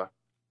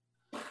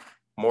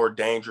more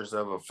dangerous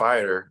of a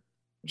fighter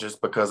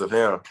just because of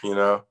him, you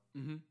know?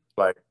 Mm-hmm.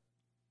 Like,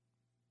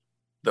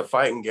 the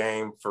fighting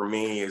game for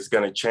me is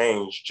going to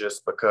change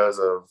just because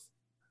of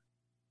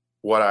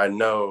what I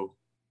know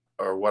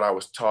or what I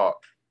was taught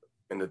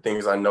and the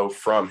things I know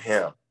from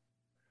him.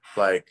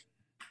 Like,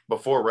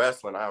 before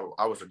wrestling,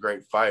 I was a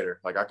great fighter.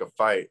 Like, I could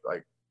fight.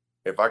 Like,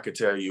 if I could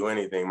tell you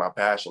anything, my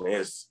passion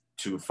is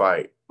to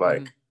fight.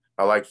 Like,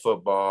 I like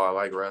football, I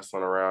like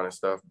wrestling around and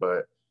stuff,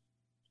 but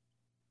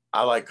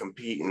I like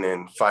competing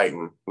and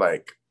fighting,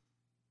 like,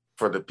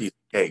 for the piece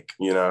of cake,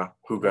 you know,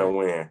 who gonna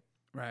win.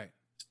 Right.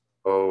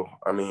 So,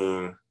 I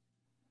mean,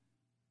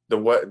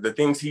 the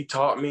things he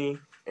taught me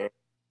and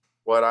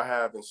what I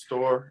have in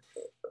store,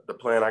 the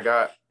plan I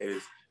got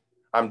is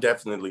I'm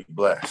definitely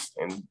blessed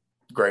and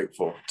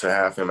grateful to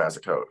have him as a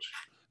coach.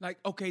 Like,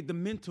 okay, the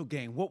mental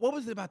game. What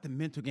was it about the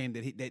mental game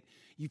that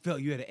you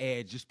felt you had an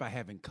edge just by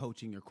having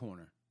coach in your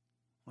corner?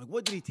 Like,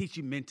 what did he teach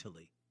you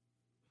mentally?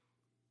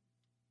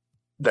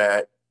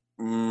 That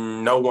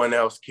no one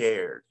else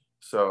cared.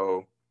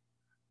 So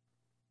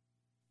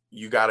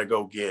you got to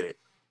go get it.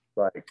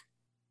 Like,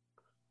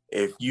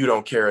 if you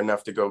don't care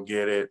enough to go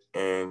get it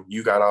and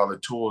you got all the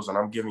tools and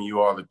I'm giving you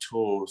all the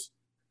tools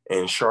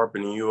and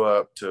sharpening you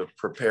up to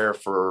prepare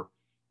for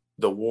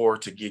the war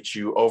to get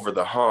you over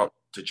the hump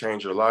to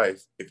change your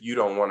life, if you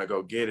don't want to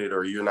go get it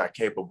or you're not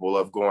capable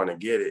of going to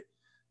get it,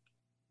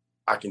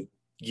 I can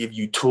give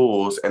you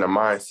tools and a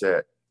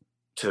mindset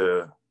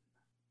to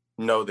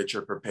know that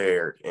you're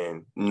prepared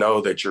and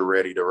know that you're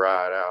ready to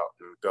ride out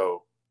and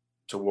go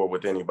to war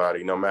with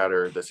anybody, no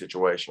matter the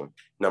situation,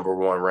 number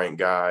one ranked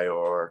guy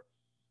or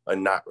a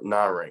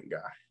non-ranked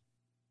guy.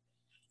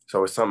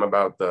 So it's something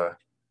about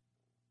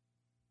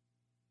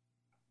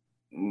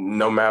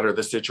no matter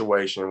the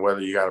situation,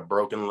 whether you got a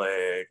broken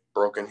leg,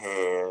 broken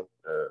hand,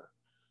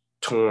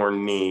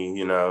 torn knee,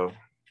 you know,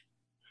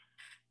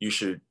 you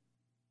should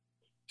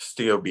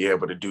still be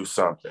able to do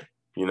something,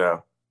 you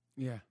know?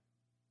 Yeah.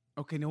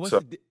 Okay, now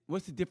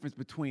what's the difference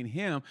between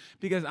him?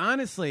 Because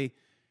honestly,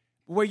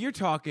 where you're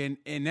talking,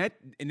 and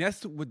that's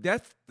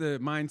the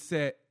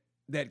mindset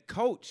that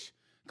Coach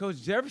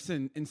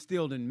Jefferson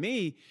instilled in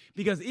me.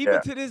 Because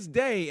even to this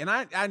day, and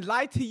I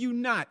lie to you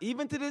not,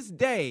 even to this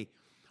day,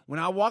 when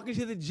I walk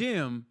into the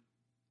gym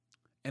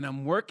and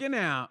I'm working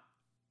out,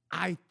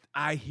 I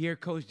hear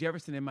Coach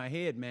Jefferson in my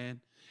head, man.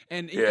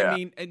 And I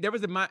mean, and there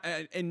was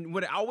and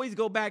what I always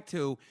go back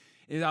to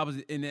is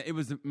it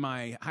was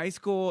my high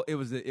school. It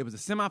was a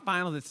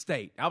semifinals at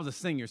state. I was a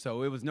senior,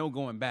 so it was no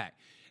going back.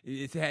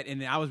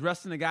 And I was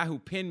wrestling a guy who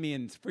pinned me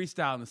in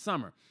freestyle in the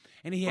summer,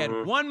 and he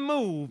had one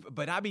move,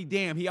 but I be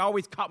damned, he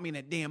always caught me in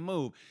that damn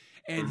move,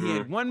 and he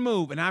had one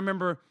move, and I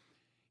remember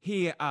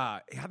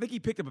I think he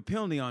picked up a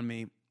penalty on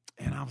me.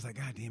 And I was like,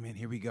 God damn it,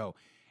 here we go.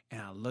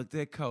 And I looked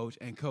at Coach,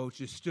 and Coach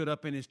just stood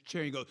up in his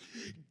chair and goes,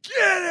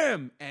 "Get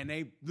him!" And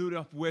they blew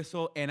the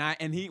whistle.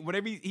 And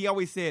he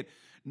always said,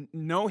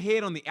 no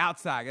head on the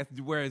outside.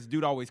 That's where his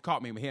dude always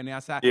caught me, head on the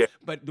outside. Yeah.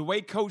 But the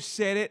way Coach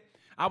said it,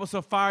 I was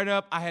so fired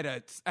up. I had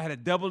a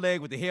double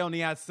leg with the head on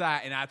the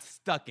outside, and I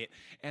stuck it.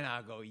 And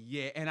I go,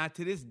 yeah. And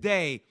to this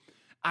day,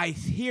 I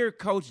hear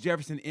Coach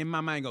Jefferson in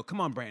my mind go, come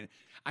on, Brandon.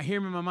 I hear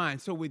him in my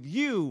mind. So with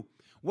you,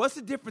 what's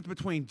the difference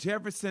between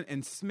Jefferson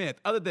and Smith,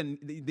 other than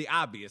the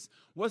obvious?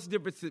 What's the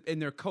difference in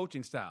their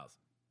coaching styles?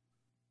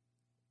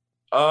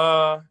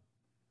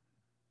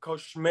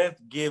 Coach Smith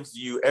gives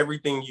you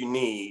everything you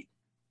need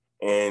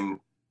and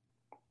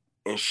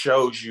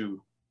shows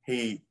you,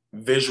 he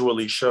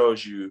visually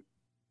shows you,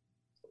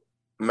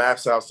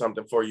 maps out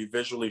something for you,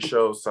 visually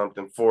shows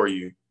something for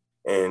you,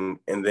 and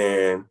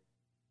then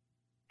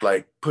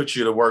like puts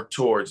you to work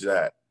towards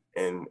that,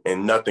 and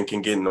nothing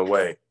can get in the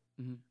way.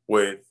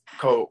 With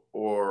Coach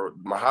or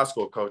my high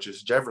school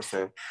coaches,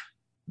 Jefferson,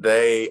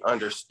 they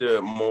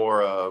understood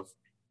more of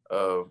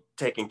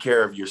taking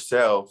care of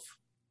yourself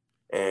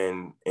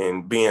and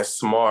being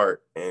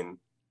smart and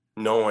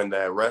knowing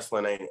that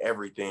wrestling ain't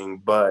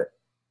everything, but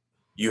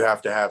you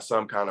have to have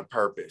some kind of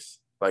purpose.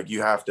 Like,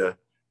 you have to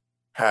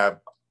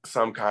have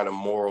some kind of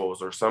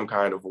morals or some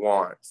kind of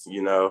wants,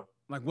 you know?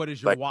 Like, what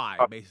is your why,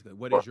 basically?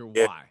 What is your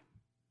why?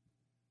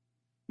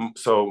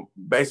 So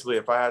basically,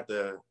 if I had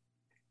to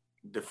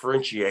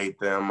differentiate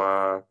them,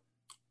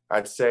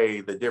 I'd say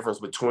the difference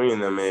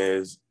between them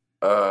is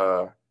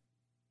the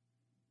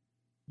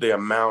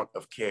amount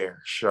of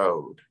care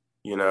showed,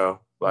 you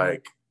know?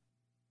 Like,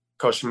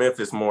 Coach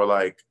Smith is more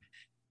like,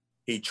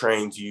 he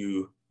trains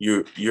you,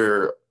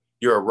 you're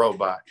a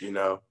robot, you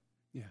know?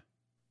 Yeah.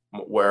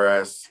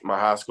 Whereas my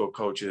high school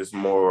coach is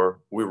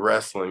more, we're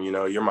wrestling, you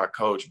know, you're my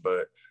coach,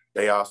 but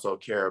they also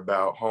care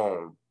about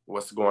home,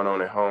 what's going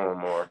on at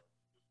home, or,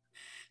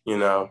 you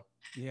know?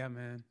 Yeah,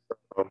 man.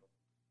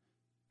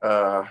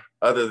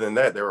 Other than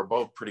that, they were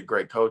both pretty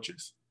great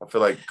coaches. I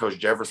feel like Coach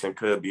Jefferson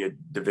could be a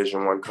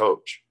Division I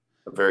coach.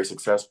 a very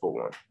successful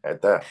one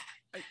at that.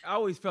 I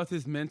always felt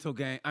his mental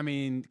game. I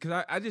mean,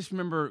 because I just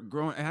remember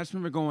growing. I just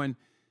remember going.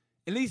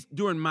 At least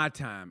during my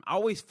time, I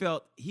always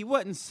felt he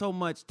wasn't so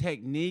much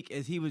technique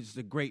as he was just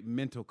a great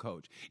mental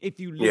coach. If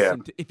you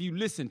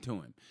listen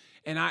to him,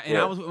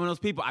 I was one of those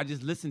people. I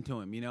just listened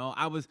to him.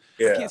 I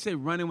can't say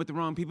running with the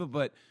wrong people,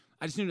 but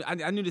I just knew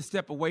I knew to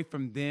step away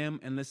from them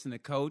and listen to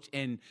coach.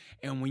 And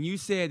when you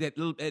said that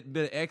little bit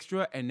of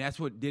extra, and that's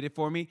what did it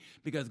for me,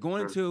 because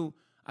going into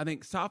I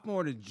think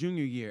sophomore to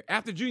junior year.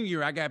 After junior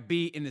year, I got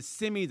beat in the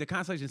semis, the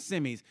consolation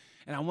semis,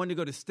 and I wanted to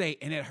go to state,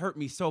 and it hurt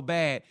me so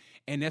bad.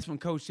 And that's when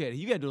Coach said,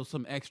 "You got to do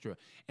something extra."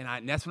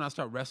 And that's when I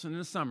started wrestling in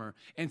the summer.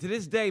 And to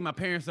this day, my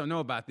parents don't know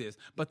about this,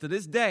 but to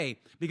this day,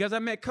 because I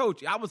met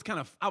Coach, I was kind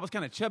of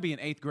chubby in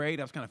 8th grade.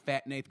 I was kind of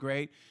fat in 8th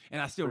grade,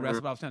 and I still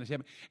wrestled. But I was kind of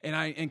chubby.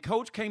 And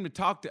Coach came to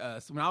talk to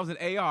us when I was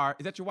at AR.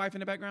 Is that your wife in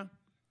the background?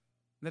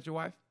 Is that your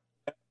wife?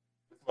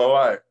 My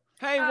wife.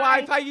 Hey,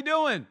 wife, how you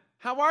doing?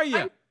 How are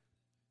you?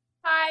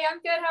 Hi, I'm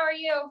good. How are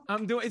you?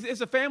 I'm doing.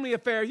 It's a family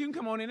affair. You can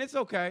come on in. It's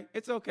okay.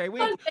 It's okay. We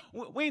ain't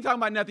talking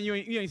about nothing you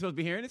ain't supposed to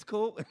be hearing. It's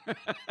cool. Do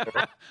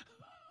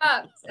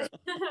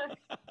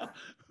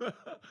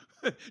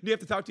you have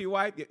to talk to your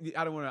wife?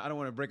 I don't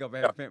want to break up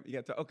a family. You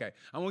got to. Okay.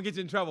 I won't get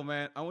you in trouble,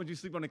 man. I want you to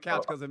sleep on the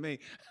couch because of me.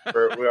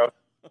 We're good.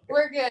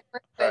 We're good.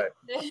 Right.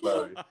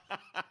 Love you.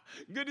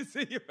 Good to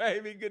see you,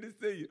 baby. Good to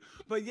see you.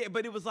 But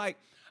it was like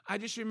I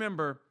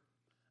remember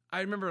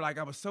like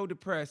I was so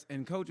depressed,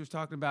 and Coach was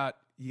talking about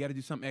you got to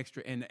do something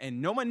extra,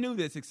 and no one knew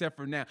this except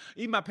for now.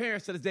 Even my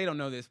parents to this day don't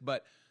know this,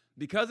 but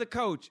because of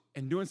Coach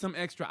and doing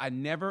something extra, I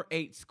never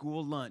ate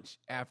school lunch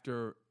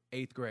after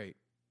 8th grade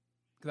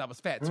because I was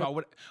fat.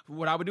 So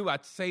what I would do,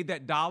 I'd save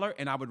that $1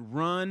 and I would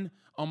run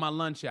on my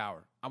lunch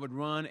hour. I would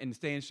run and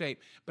stay in shape,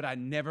 but I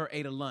never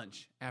ate a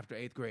lunch after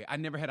 8th grade. I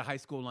never had a high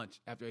school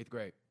lunch after 8th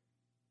grade.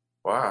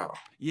 Wow.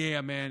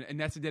 Yeah, man, and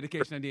that's the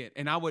dedication I did.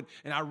 And I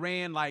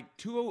ran like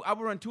I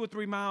would run 2 or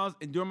 3 miles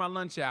during my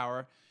lunch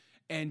hour,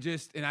 and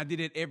I did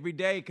it every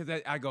day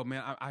because I go,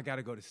 man, I got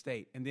to go to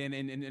state. And then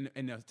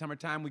in the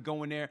summertime we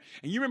go in there,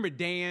 and you remember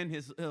Dan,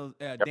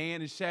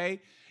 Dan and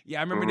Shay. Yeah,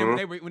 I remember them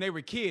when they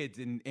were kids,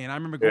 and I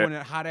remember going to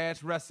that hot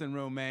ass wrestling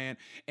room, man.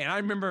 And I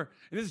remember,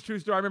 and this is a true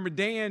story. I remember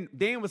Dan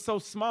was so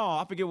small.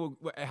 I forget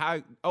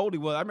how old he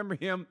was. I remember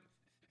him.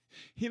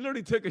 He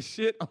literally took a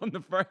shit on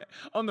the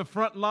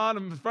front lawn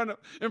in front of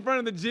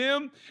the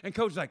gym, and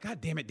Coach was like,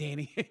 "God damn it,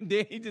 Danny!" And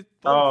then he just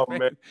pulled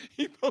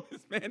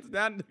his pants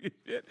down to his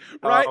shit.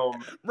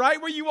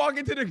 Right where you walk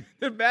into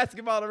the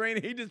basketball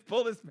arena, he just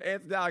pulled his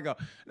pants down. I go,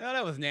 "No,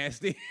 that was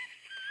nasty."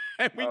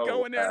 And we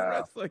go in there and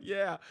wrestle.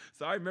 Yeah,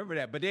 so I remember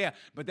that. But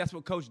that's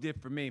what Coach did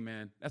for me,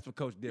 man. That's what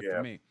Coach did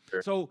for me.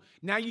 Sure. So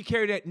now you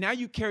carry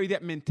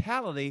that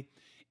mentality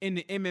in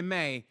the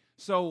MMA.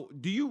 So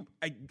do you?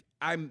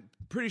 I'm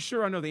pretty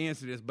sure I know the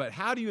answer to this, but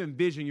how do you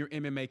envision your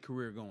MMA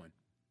career going?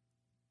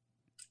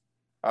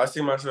 I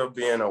see myself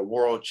being a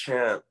world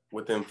champ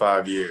within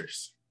 5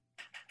 years.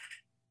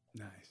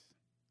 Nice.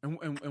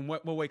 And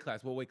what weight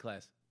class? What weight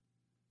class?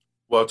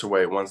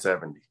 Welterweight,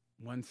 170.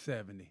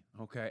 170.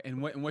 Okay. And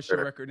what's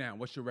your record now?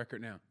 What's your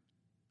record now?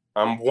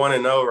 I'm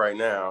 1-0 right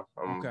now.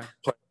 I'm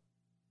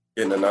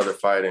getting another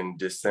fight in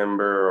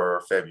December or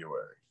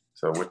February.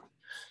 So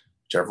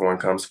whichever one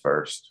comes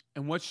first.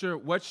 And what's your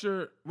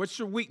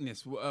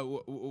weakness?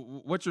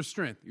 What's your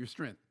strength? Your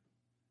strength?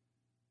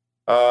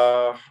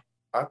 I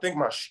think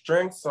my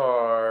strengths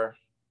are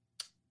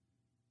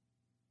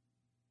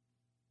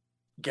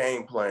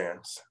game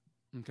plans.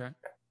 Okay.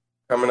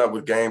 Coming up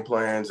with game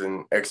plans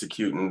and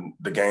executing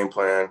the game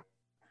plan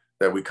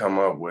that we come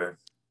up with.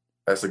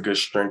 That's a good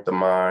strength of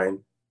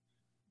mine.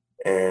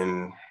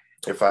 And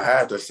if I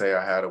had to say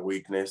I had a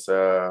weakness,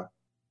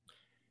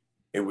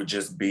 it would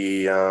just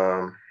be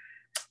I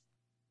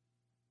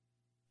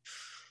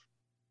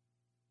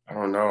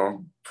don't know.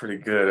 I'm pretty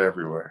good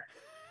everywhere.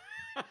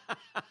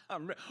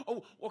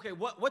 Oh, okay.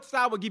 What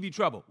style would give you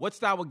trouble? What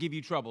style would give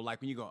you trouble?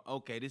 Like when you go,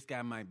 okay, this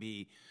guy might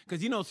be,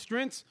 because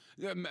strengths.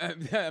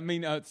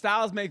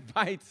 Styles make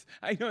fights.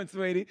 How you doing,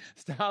 sweetie?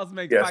 Styles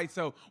make fights.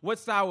 So what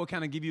style will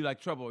kind of give you like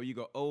trouble? Or you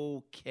go,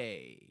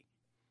 okay.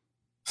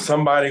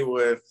 Somebody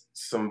with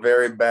some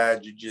very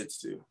bad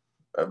jiu-jitsu.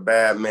 A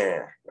bad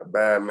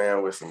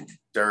man with some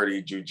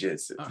dirty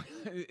jiu-jitsu.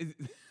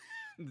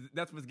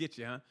 That's what gets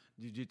you, huh?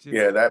 Jiu-jitsu.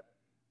 Yeah, that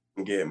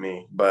can get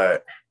me,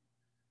 but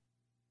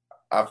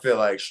I feel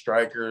like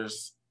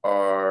strikers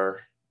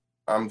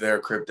I'm their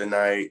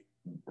kryptonite.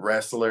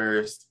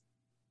 Wrestlers,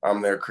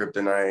 I'm their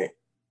kryptonite.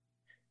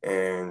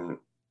 And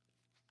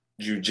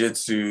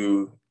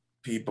jiu-jitsu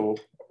people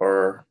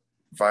or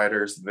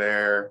fighters,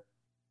 they're,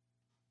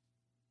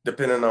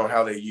 depending on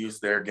how they use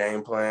their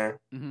game plan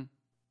and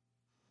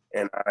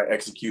I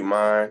execute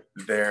mine,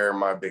 they're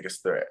my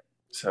biggest threat.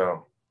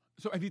 So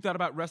have you thought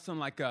about wrestling,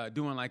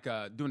 doing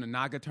the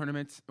Naga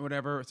tournaments or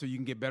whatever, so you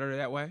can get better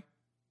that way?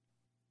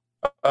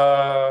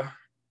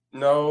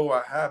 No,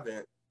 I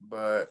haven't,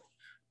 but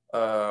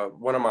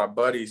one of my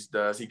buddies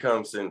does. He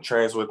comes and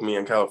trains with me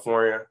in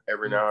California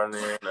every now and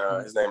then.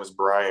 His name is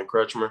Brian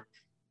Crutchmer.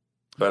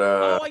 But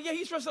oh yeah,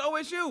 he's wrestling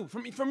OSU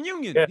from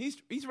Union. Yeah,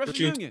 He's wrestling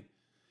Union.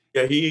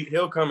 Yeah,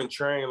 he'll come and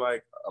train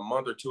like a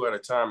month or two at a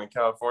time in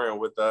California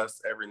with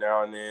us every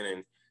now and then,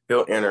 and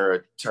he'll enter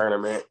a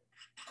tournament.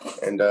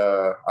 And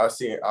I'll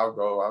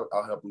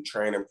help him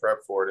train and prep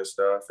for it and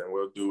stuff, and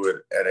we'll do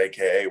it at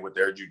AKA with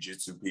their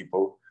jiu-jitsu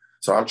people.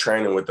 So I'm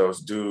training with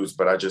those dudes,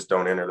 but I just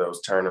don't enter those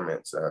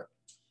tournaments.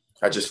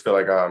 I just feel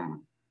like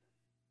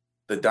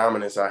the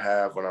dominance I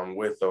have when I'm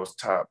with those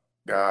top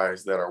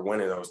guys that are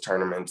winning those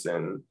tournaments,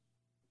 and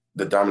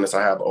the dominance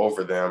I have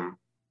over them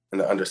and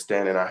the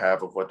understanding I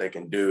have of what they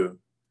can do,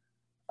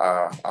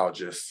 I'll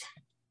just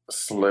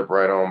slip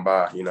right on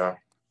by, you know?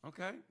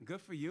 Okay,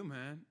 good for you,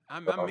 man. I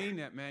mean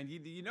that, man.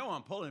 You know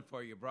I'm pulling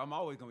for you, bro. I'm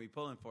always going to be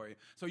pulling for you.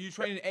 So you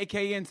training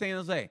AKA in San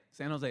Jose?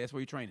 San Jose, that's where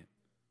you're training?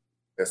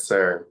 Yes,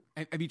 sir.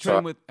 And have you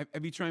trained with you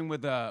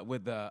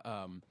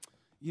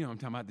know, I'm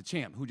talking about the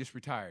champ who just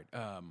retired.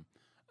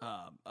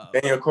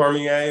 Daniel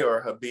Cormier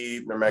or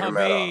Habib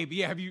Nurmagomedov? Habib,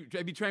 yeah. Have you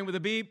trained with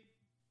Habib?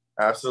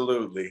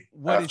 Absolutely.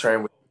 I've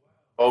trained with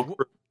both,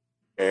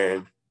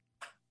 and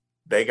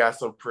they got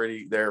some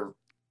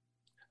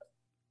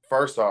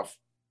first off,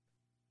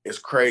 it's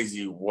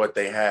crazy what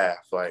they have.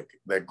 Like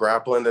the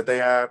grappling that they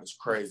have is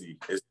crazy.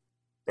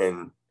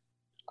 And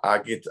I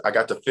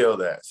got to feel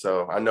that.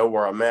 So I know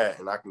where I'm at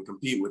and I can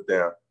compete with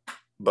them,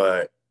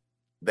 but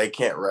they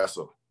can't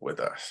wrestle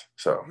with us.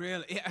 So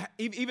really,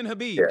 even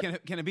Habib, yeah.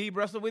 Can Habib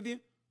wrestle with you?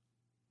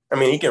 I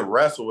mean, he can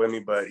wrestle with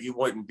me, but he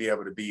wouldn't be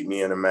able to beat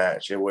me in a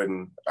match.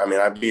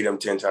 I beat him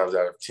 10 times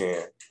out of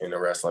 10 in a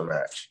wrestling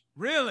match.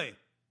 Really?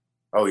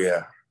 Oh,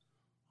 yeah.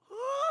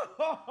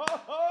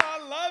 I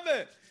love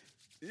it.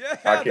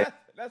 Yeah,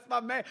 that's my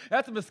man.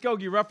 That's a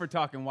Muskogee rougher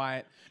talking,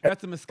 Wyatt.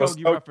 That's a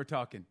Muskogee rougher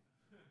talking.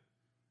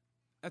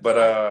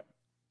 But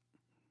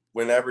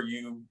whenever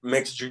you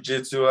mix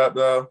jiu-jitsu up,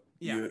 though,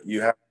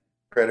 you have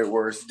credit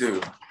where it's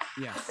due.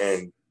 Yeah.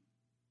 And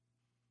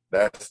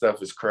that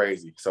stuff is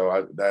crazy.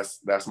 So that's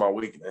my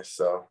weakness.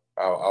 So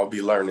I'll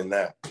be learning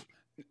that.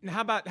 Now,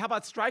 how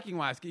about striking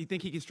wise? Do you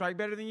think he can strike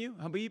better than you,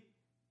 Habib?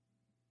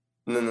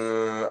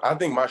 No. I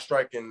think my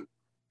striking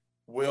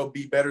will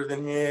be better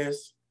than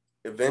his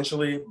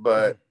eventually,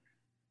 but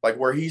like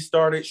where he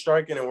started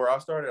striking and where I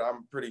started,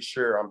 I'm pretty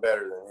sure I'm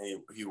better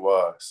than he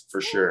was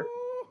for sure.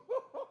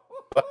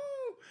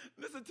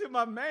 Listen to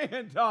my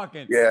man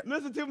talking. Yeah.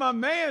 Listen to my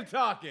man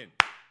talking.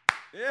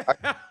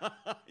 Yeah.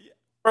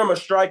 From a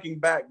striking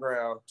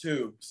background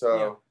too.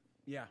 So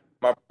yeah.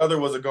 My brother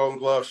was a Golden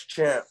Gloves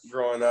champ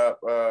growing up.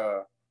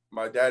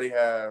 My daddy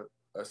had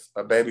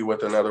a baby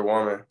with another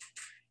woman.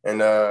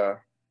 And I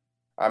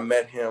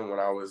met him when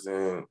I was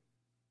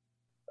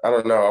I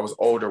was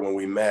older when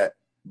we met,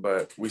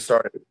 but we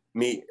started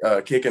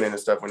kicking and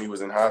stuff when he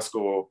was in high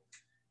school,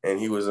 and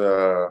he was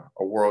a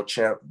world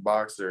champ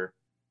boxer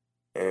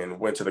and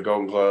went to the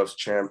Golden Gloves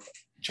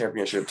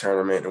championship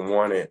tournament and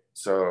won it.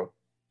 So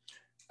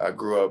I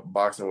grew up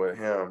boxing with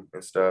him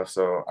and stuff,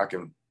 so I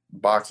can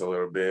box a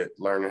little bit,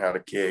 learning how to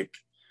kick.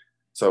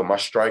 So my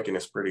striking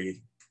is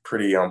pretty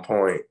on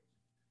point,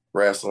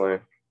 wrestling,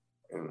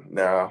 and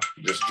now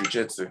just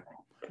jiu-jitsu.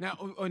 Now,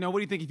 what do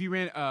you think if you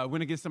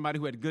went against somebody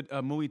who had good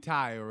Muay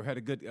Thai or had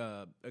a good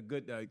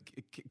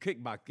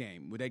kickbox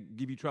game? Would that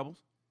give you troubles?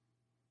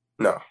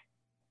 No.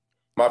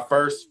 My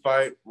first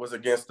fight was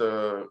against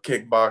a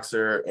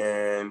kickboxer,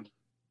 and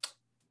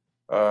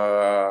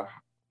I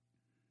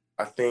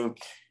think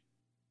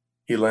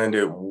he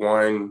landed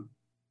one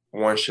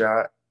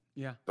shot.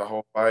 Yeah. The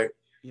whole fight.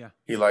 Yeah.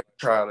 He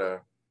tried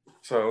to.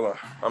 So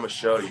I'm gonna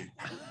show you.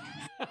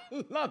 I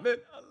love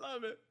it.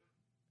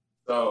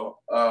 So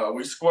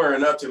we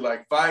squaring up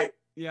to fight.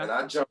 Yeah. And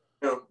I jump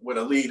in with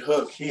a lead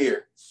hook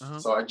here. Uh-huh.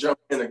 So I jump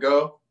in to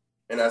go,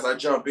 and as I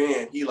jump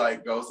in, he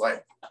goes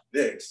like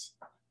this.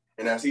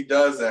 And as he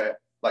does that,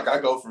 I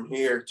go from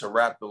here to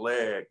wrap the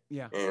leg.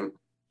 Yeah. And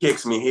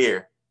kicks me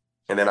here,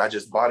 and then I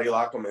just body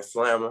lock him and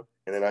slam him,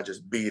 and then I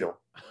just beat him.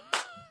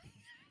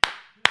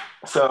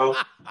 So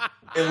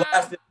it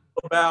lasted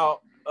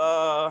about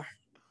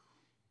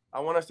I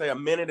want to say a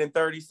minute and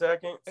 30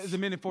 seconds. It was a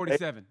minute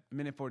 47. A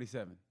minute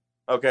 47.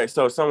 Okay,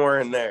 so somewhere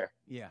in there.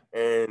 Yeah.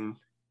 And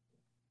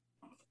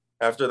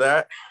after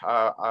that,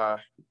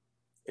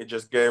 it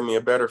just gave me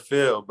a better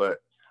feel. But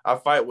I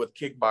fight with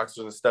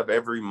kickboxers and stuff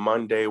every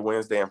Monday,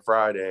 Wednesday, and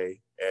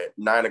Friday at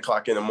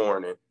 9:00 in the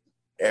morning,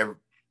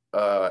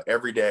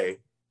 every day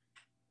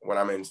when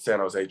I'm in San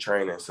Jose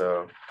training.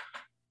 So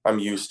I'm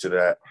used to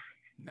that.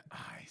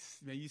 Nice,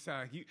 man. You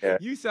sound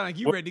like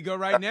you ready to go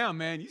right now,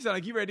 man. You sound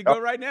like you ready to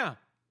go right now.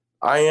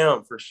 I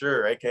am for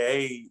sure.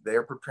 AKA,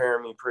 they're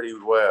preparing me pretty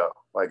well.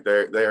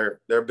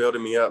 They're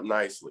building me up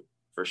nicely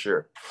for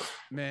sure.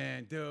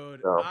 Man,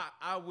 dude, So.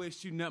 I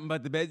wish you nothing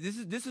but the best.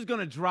 This is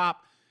gonna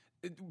drop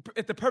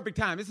at the perfect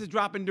time. This is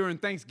dropping during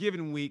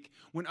Thanksgiving week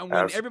when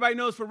everybody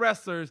knows for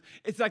wrestlers,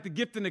 it's like the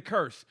gift and the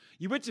curse.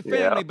 You with your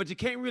family, but you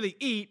can't really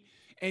eat,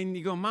 and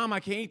you go, Mom, I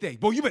can't eat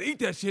that. Boy, you better eat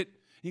that shit.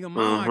 You go,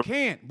 Mom, I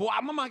can't. Boy,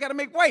 Mom, I gotta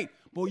make weight.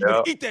 Boy, you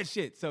better eat that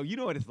shit. So you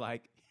know what it's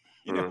like.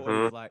 You know what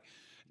it's like,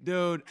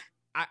 dude.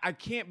 I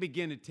can't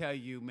begin to tell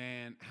you,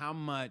 man, how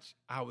much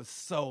I was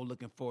so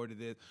looking forward to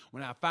this.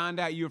 When I found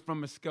out you were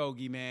from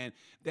Muskogee, man,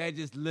 that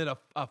just lit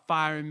a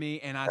fire in me,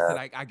 and I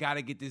said, I got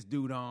to get this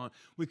dude on.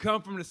 We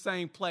come from the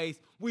same place.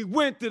 We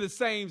went to the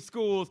same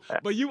schools,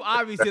 but you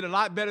obviously did a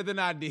lot better than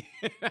I did.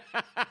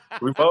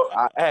 We both,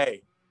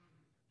 hey,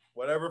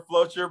 whatever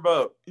floats your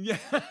boat. Yeah.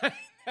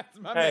 That's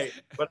my hey,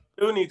 man. But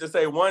I do need to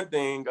say one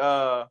thing.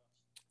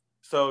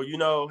 So you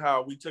know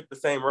how we took the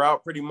same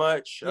route pretty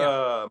much.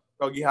 Yeah.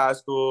 Muskogee High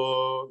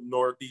School,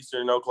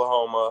 Northeastern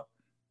Oklahoma,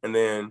 and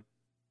then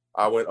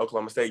I went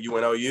Oklahoma State. You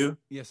went OU?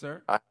 Yes,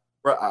 sir. I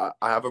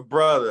have a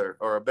brother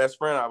or a best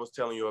friend I was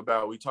telling you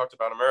about. We talked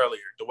about him earlier,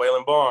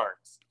 DeWaylen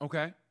Barnes.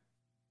 Okay.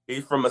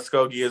 He's from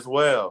Muskogee as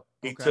well.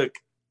 He took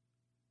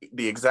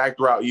the exact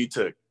route you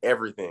took,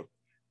 everything.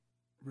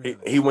 Really?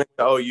 He went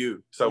to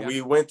OU. So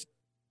we went to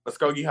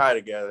Muskogee High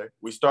together.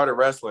 We started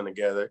wrestling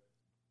together.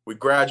 We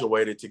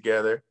graduated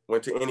together,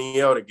 went to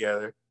NEL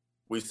together.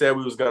 We said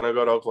we was going to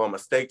go to Oklahoma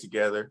State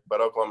together, but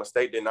Oklahoma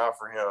State didn't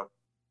offer him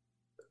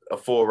a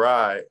full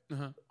ride.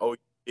 OU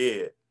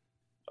did.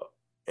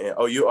 And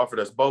OU offered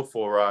us both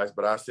full rides,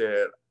 but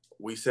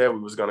we said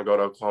we was going to go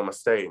to Oklahoma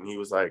State. And he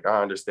was like,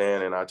 I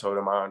understand. And I told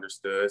him I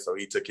understood. So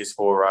he took his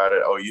full ride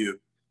at OU.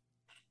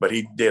 But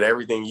he did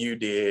everything you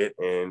did.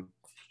 And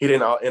he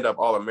didn't end up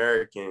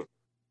All-American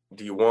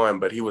D1,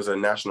 but he was a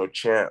national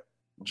champ,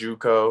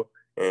 JUCO.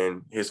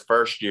 And his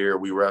first year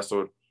we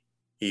wrestled,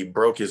 he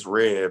broke his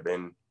rib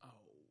and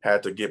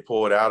had to get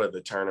pulled out of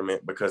the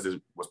tournament because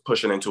it was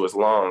pushing into his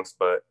lungs.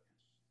 But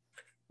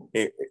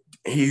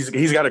he's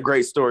got a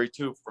great story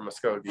too from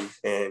Muskogee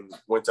and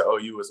went to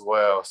OU as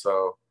well.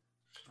 So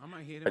I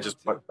might hit him I just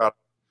up thought,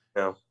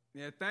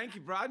 Yeah, thank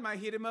you, bro. I might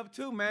hit him up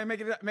too, man.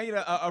 Make it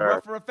a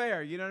rougher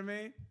affair. You know what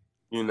I mean?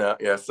 You know,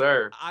 yes,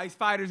 sir. Ice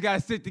fighters got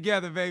to stick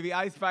together, baby.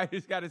 Ice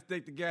fighters got to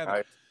stick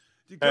together.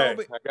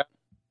 Jacoby.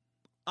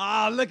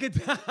 Look at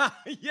that.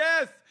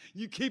 Yes,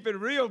 you keep it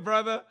real,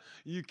 brother.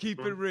 You keep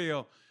it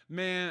real.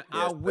 Man,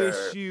 yes, I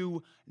wish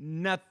you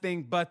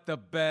nothing but the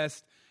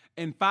best.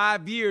 In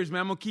 5 years,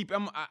 man, I'm going to keep,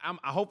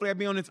 hopefully I'll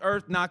be on this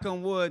earth, knock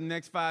on wood, in the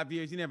next 5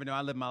 years. You never know.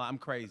 I live my life. I'm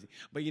crazy,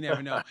 but you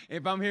never know.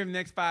 If I'm here in the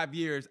next 5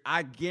 years,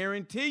 I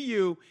guarantee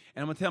you,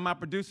 and I'm going to tell my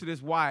producer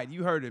this, Wyatt,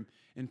 you heard him,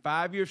 in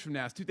 5 years from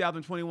now, it's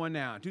 2021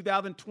 now,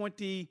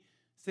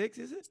 2026,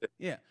 is it?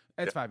 Yeah,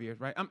 that's 5 years,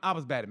 right? I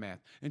was bad at math.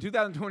 In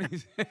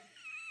 2026.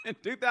 In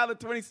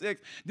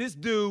 2026, this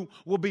dude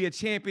will be a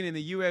champion in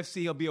the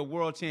UFC. He'll be a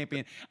world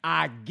champion.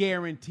 I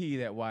guarantee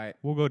that, Wyatt.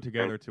 We'll go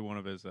together to one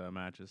of his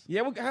matches.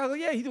 Yeah, hell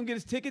yeah. He's going to get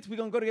his tickets. We're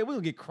going to go together. We're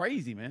going to get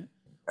crazy, man.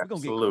 We're going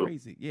to get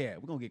crazy. Yeah,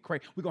 we're going to get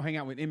crazy. We're going to hang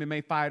out with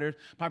MMA fighters,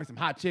 probably some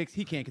hot chicks.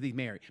 He can't because he's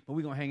married. But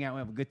we're going to hang out and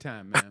have a good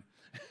time, man.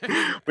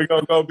 We're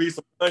gonna go be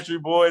some country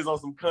boys on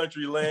some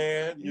country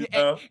land, you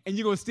know. And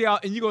you're gonna stay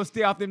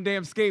off them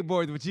damn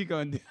skateboards, what you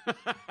gonna do.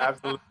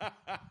 Absolutely.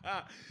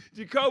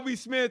 Jacoby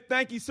Smith,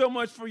 thank you so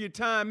much for your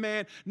time,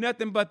 man.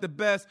 Nothing but the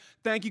best.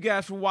 Thank you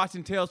guys for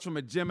watching Tales from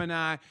a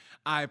Gemini.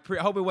 I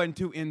hope it wasn't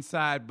too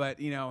inside, but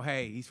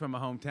hey, he's from a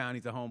hometown,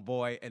 he's a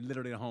homeboy, and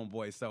literally a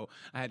homeboy, so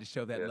I had to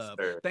show that love.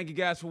 Sir. Thank you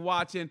guys for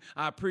watching.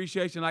 I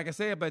appreciate you. Like I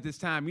said, but this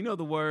time, you know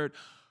the word.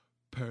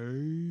 Peace.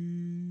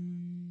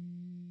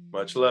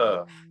 Much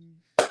love.